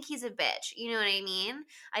that I think he's a bitch. You know what I mean?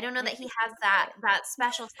 I don't know that he has that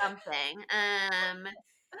special something.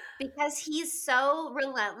 Because he's so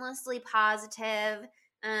relentlessly positive,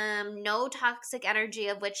 no toxic energy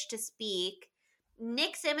of which to speak.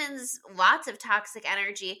 Nick Simmons, lots of toxic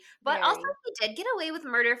energy, but also he did get away with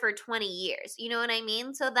murder for 20 years. You know what I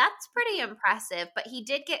mean? So that's pretty impressive, but he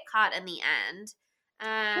did get caught in the end.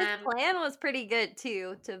 His plan was pretty good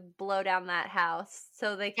too, to blow down that house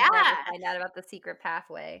so they could never find out about the secret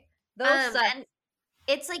pathway. And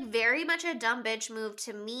it's like very much a dumb bitch move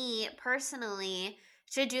to me personally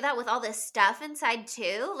to do that with all this stuff inside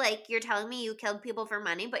too. Like, you're telling me you killed people for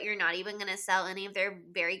money, but you're not even going to sell any of their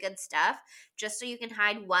very good stuff just so you can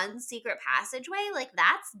hide one secret passageway? Like,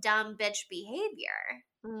 that's dumb bitch behavior.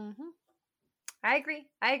 Mm-hmm. I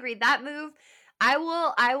agree. That move, I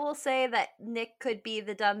will say that Nick could be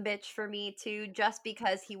the dumb bitch for me too, just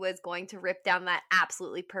because he was going to rip down that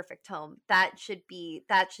absolutely perfect home. That should be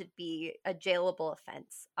a jailable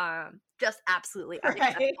offense. Just absolutely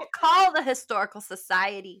unacceptable. Right. Call the Historical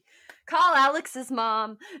Society. Call Alex's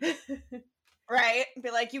mom. Right?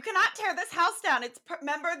 Be like, you cannot tear this house down.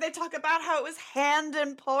 Remember they talk about how it was hand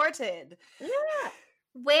imported. Yeah.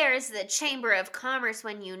 Where's the Chamber of Commerce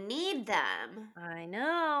when you need them? I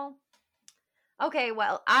know. Okay,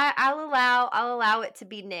 well, I'll allow it to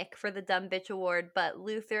be Nick for the Dumb Bitch Award, but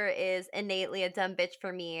Luther is innately a dumb bitch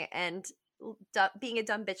for me, and being a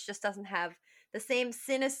dumb bitch just doesn't have the same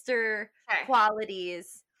sinister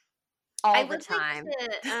qualities all the time. I would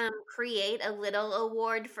like to create a little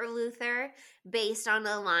award for Luther based on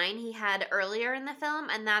the line he had earlier in the film,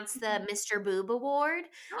 and that's the Mr. Boob Award,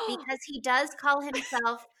 because he does call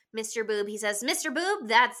himself Mr. Boob. He says, "Mr. Boob,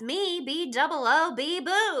 that's me, B-double-O-B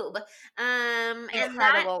Boob." And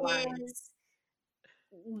that line is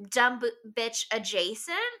dumb bitch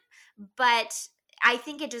adjacent, but I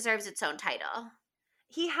think it deserves its own title.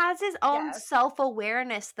 He has his own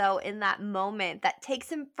self-awareness, though, in that moment that takes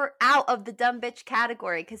him out of the dumb bitch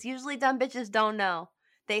category, because usually dumb bitches don't know.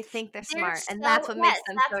 They think they're smart, and that's what makes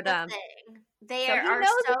them so dumb. They are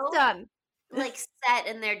so dumb. like set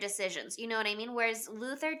in their decisions. You know what I mean? Whereas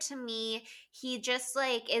Luther, to me, he just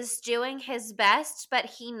like is doing his best, but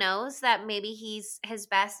he knows that maybe his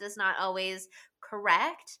best is not always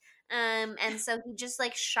correct. And so he just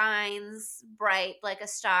like shines bright like a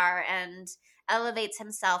star and elevates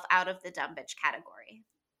himself out of the dumb bitch category.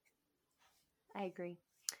 I agree.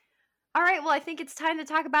 All right, well, I think it's time to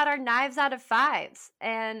talk about our knives out of fives.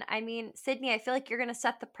 And I mean, Sydney, I feel like you're going to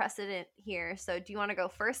set the precedent here. So do you want to go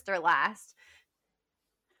first or last?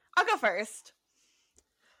 I'll go first.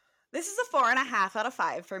 This is a 4.5 out of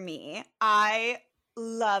 5 for me. I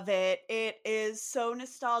love it. It is so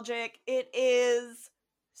nostalgic. It's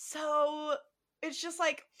just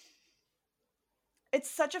like,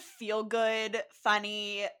 it's such a feel-good,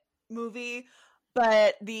 funny movie.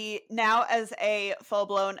 But now as a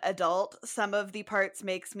full-blown adult, some of the parts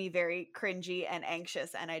makes me very cringy and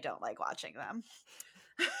anxious, and I don't like watching them.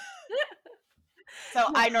 So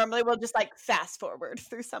I normally will just like fast forward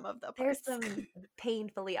through some of the There's parts. some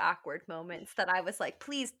painfully awkward moments that I was like,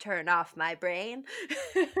 please turn off my brain.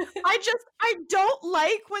 I don't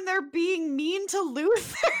like when they're being mean to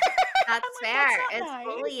Luther. That's I'm like, fair. "That's not It's nice."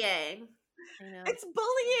 bullying. I know. It's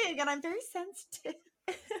bullying, and I'm very sensitive.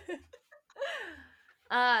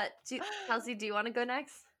 Chelsea, do you want to go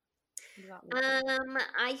next? You want me to?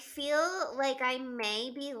 I feel like I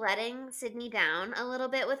may be letting Sydney down a little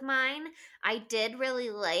bit with mine. I did really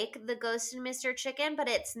like The Ghost and Mr. Chicken, but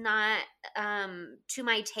it's not to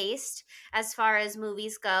my taste as far as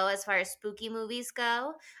movies go, as far as spooky movies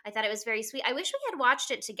go. I thought it was very sweet. I wish we had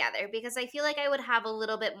watched it together because I feel like I would have a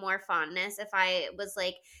little bit more fondness if I was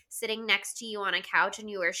like sitting next to you on a couch and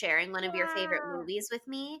you were sharing one of your favorite Yeah. movies with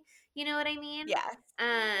me. You know what I mean? Yeah.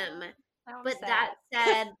 But that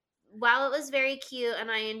said, while it was very cute and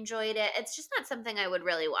I enjoyed it, it's just not something I would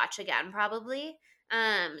really watch again, probably.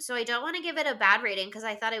 So I don't want to give it a bad rating because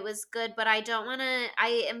I thought it was good, but I don't want to.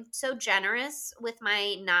 I am so generous with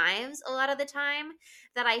my knives a lot of the time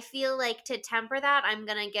that I feel like to temper that, I'm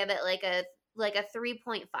gonna give it like a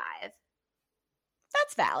 3.5.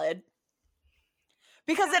 That's valid.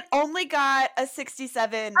 Because it only got a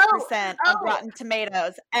 67% on Rotten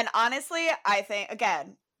Tomatoes. And honestly, I think,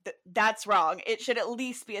 again, that's wrong. It should at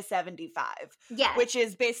least be a 75. Yes. Which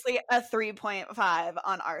is basically a 3.5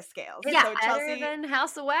 on our scales. It's So, better Chelsea, than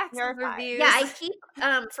House of Wax you're fine. reviews. Yeah, I keep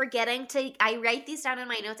forgetting to. I write these down in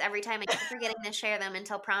my notes every time. I keep forgetting to share them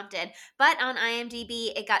until prompted. But on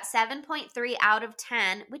IMDb, it got 7.3 out of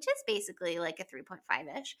 10, which is basically like a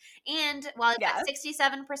 3.5-ish. And while it got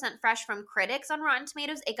 67% fresh from critics on Rotten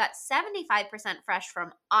Tomatoes, it got 75% fresh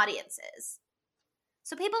from audiences.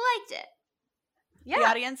 So people liked it. Yeah. The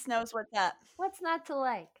audience knows what's up. What's not to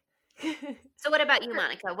like? So what about you,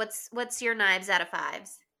 Monica? What's your knives out of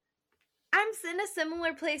fives? I'm in a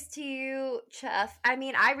similar place to you, Chef. I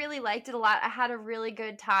mean, I really liked it a lot. I had a really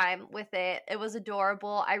good time with it. It was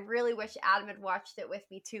adorable. I really wish Adam had watched it with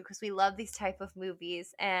me too, because we love these type of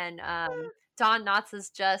movies. And Don Knotts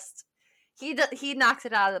is just he knocks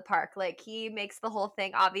it out of the park. Like, he makes the whole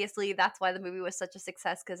thing. Obviously, that's why the movie was such a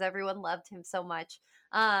success, because everyone loved him so much.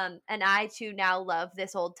 And I too now love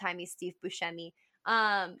this old timey Steve Buscemi.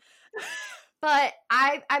 But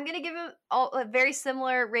I'm gonna give him a very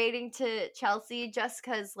similar rating to Chelsea, just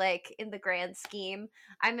because, like, in the grand scheme,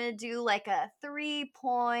 I'm gonna do like a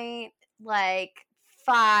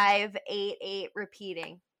 3.588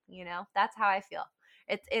 repeating. You know, that's how I feel.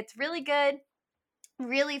 It's really good,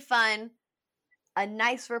 really fun, a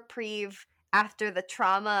nice reprieve after the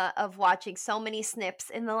trauma of watching so many snips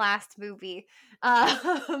in the last movie.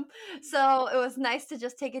 So it was nice to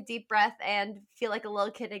just take a deep breath and feel like a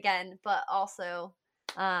little kid again, but also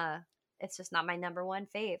it's just not my number one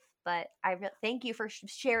fave. But I thank you for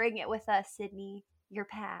sharing it with us, Sydney, your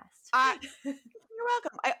past. You're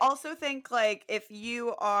welcome. I also think, like, if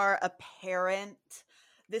you are a parent,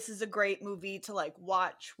 this is a great movie to like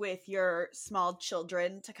watch with your small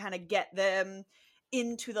children to kind of get them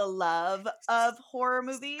into the love of horror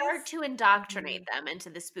movies. Start to indoctrinate them into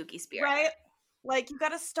the spooky spirit. Right? Like, you got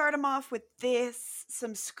to start them off with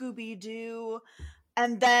some Scooby-Doo,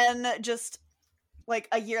 and then just like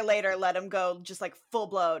a year later let them go just like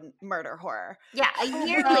full-blown murder horror. Yeah, a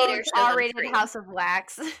year later, R-rated House of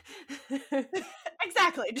Wax.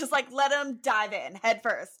 Exactly. Just like let them dive in head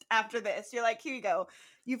first. After this, you're like, here you go.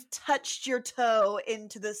 You've touched your toe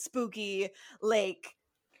into the spooky lake.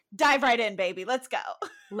 Dive right in, baby. Let's go.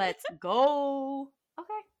 Let's go.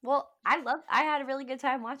 Okay. Well, I had a really good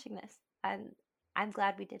time watching this, and I'm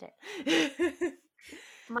glad we did it.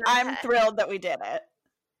 I'm thrilled that we did it.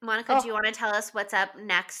 Monica, do you want to tell us what's up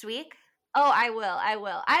next week? Oh, I will.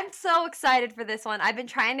 I'm so excited for this one. I've been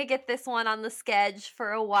trying to get this one on the schedule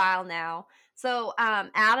for a while now. So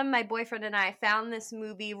Adam, my boyfriend, and I found this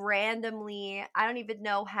movie randomly. I don't even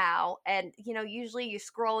know how. And, usually you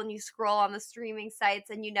scroll and you scroll on the streaming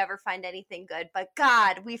sites and you never find anything good. But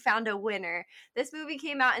God, we found a winner. This movie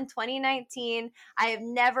came out in 2019. I have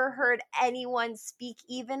never heard anyone speak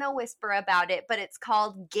even a whisper about it, but it's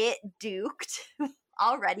called Get Duked.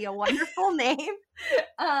 Already a wonderful name.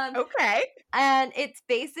 Okay. And it's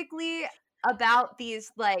basically about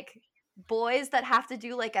these, boys that have to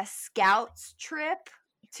do a scouts trip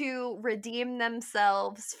to redeem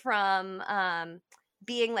themselves from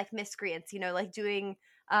being miscreants, doing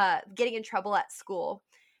getting in trouble at school.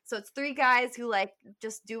 So it's 3 guys who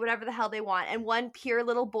just do whatever the hell they want, and one pure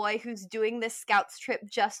little boy who's doing this scouts trip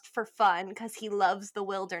just for fun because he loves the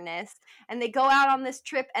wilderness. And they go out on this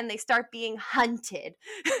trip and they start being hunted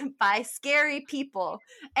by scary people.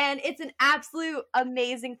 And it's an absolute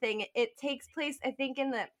amazing thing. It takes place, I think,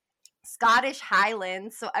 in the Scottish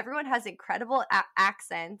Highlands, so everyone has incredible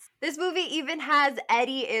accents. This movie even has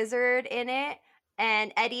Eddie Izzard in it,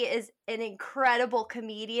 and Eddie is an incredible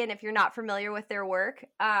comedian if you're not familiar with their work.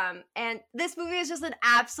 And this movie is just an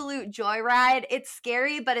absolute joyride. It's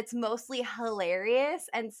scary, but it's mostly hilarious,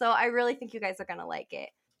 and so I really think you guys are gonna like it.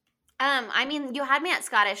 You had me at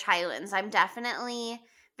Scottish Highlands. I'm definitely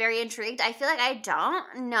very intrigued. I feel like I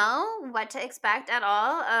don't know what to expect at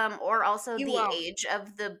all, or also You the won't. age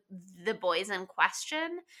of the boys in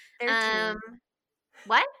question. They're teens.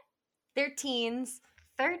 What? They're teens.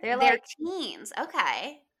 They're like- teens.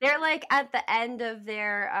 Okay. They're at the end of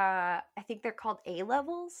their, I think they're called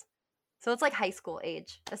A-levels. So it's high school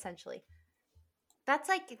age, essentially. That's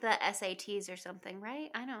like the SATs or something, right?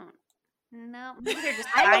 I don't know. Maybe they're just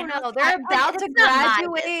I don't finals. know. They're about to It's not my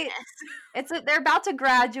graduate. business. They're about to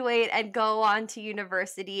graduate and go on to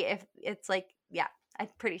university. If it's yeah, I'm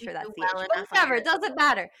pretty sure that's the well age. enough Whatever, on it doesn't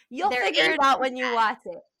matter. You'll They're figure it age out when you that. watch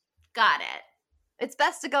it. Got it. It's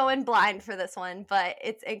best to go in blind for this one, but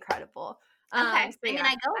it's incredible. Okay. So I mean, yeah,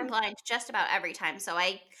 I go in I'm- blind just about every time, so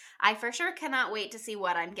I for sure cannot wait to see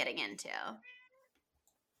what I'm getting into.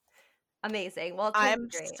 Amazing. Well, it's gonna I'm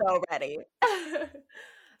be great. so ready.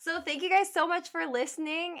 So thank you guys so much for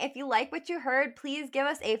listening. If you like what you heard, please give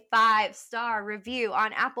us a 5-star review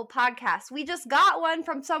on Apple Podcasts. We just got one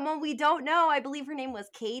from someone we don't know. I believe her name was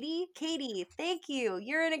Katie. Katie, thank you.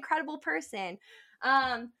 You're an incredible person.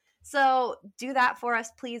 So do that for us,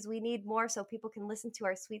 please. We need more so people can listen to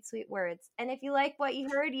our sweet, sweet words. And if you like what you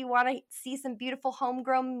heard, you want to see some beautiful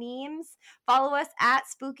homegrown memes, follow us at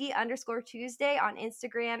spooky_Tuesday on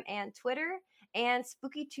Instagram and Twitter. And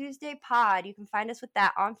Spooky Tuesday Pod. You can find us with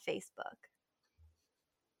that on Facebook.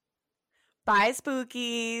 Bye,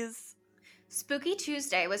 Spookies. Spooky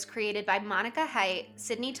Tuesday was created by Monica Haidt,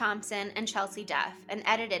 Sydney Thompson, and Chelsea Duff, and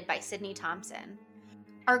edited by Sydney Thompson.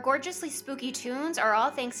 Our gorgeously spooky tunes are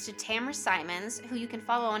all thanks to Tamra Simons, who you can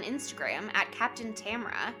follow on Instagram at Captain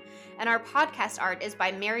Tamra, and our podcast art is by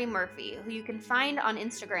Mary Murphy, who you can find on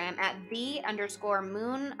Instagram at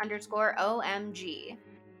the_moon_OMG.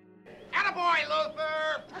 Attaboy,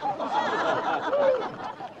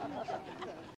 Luther!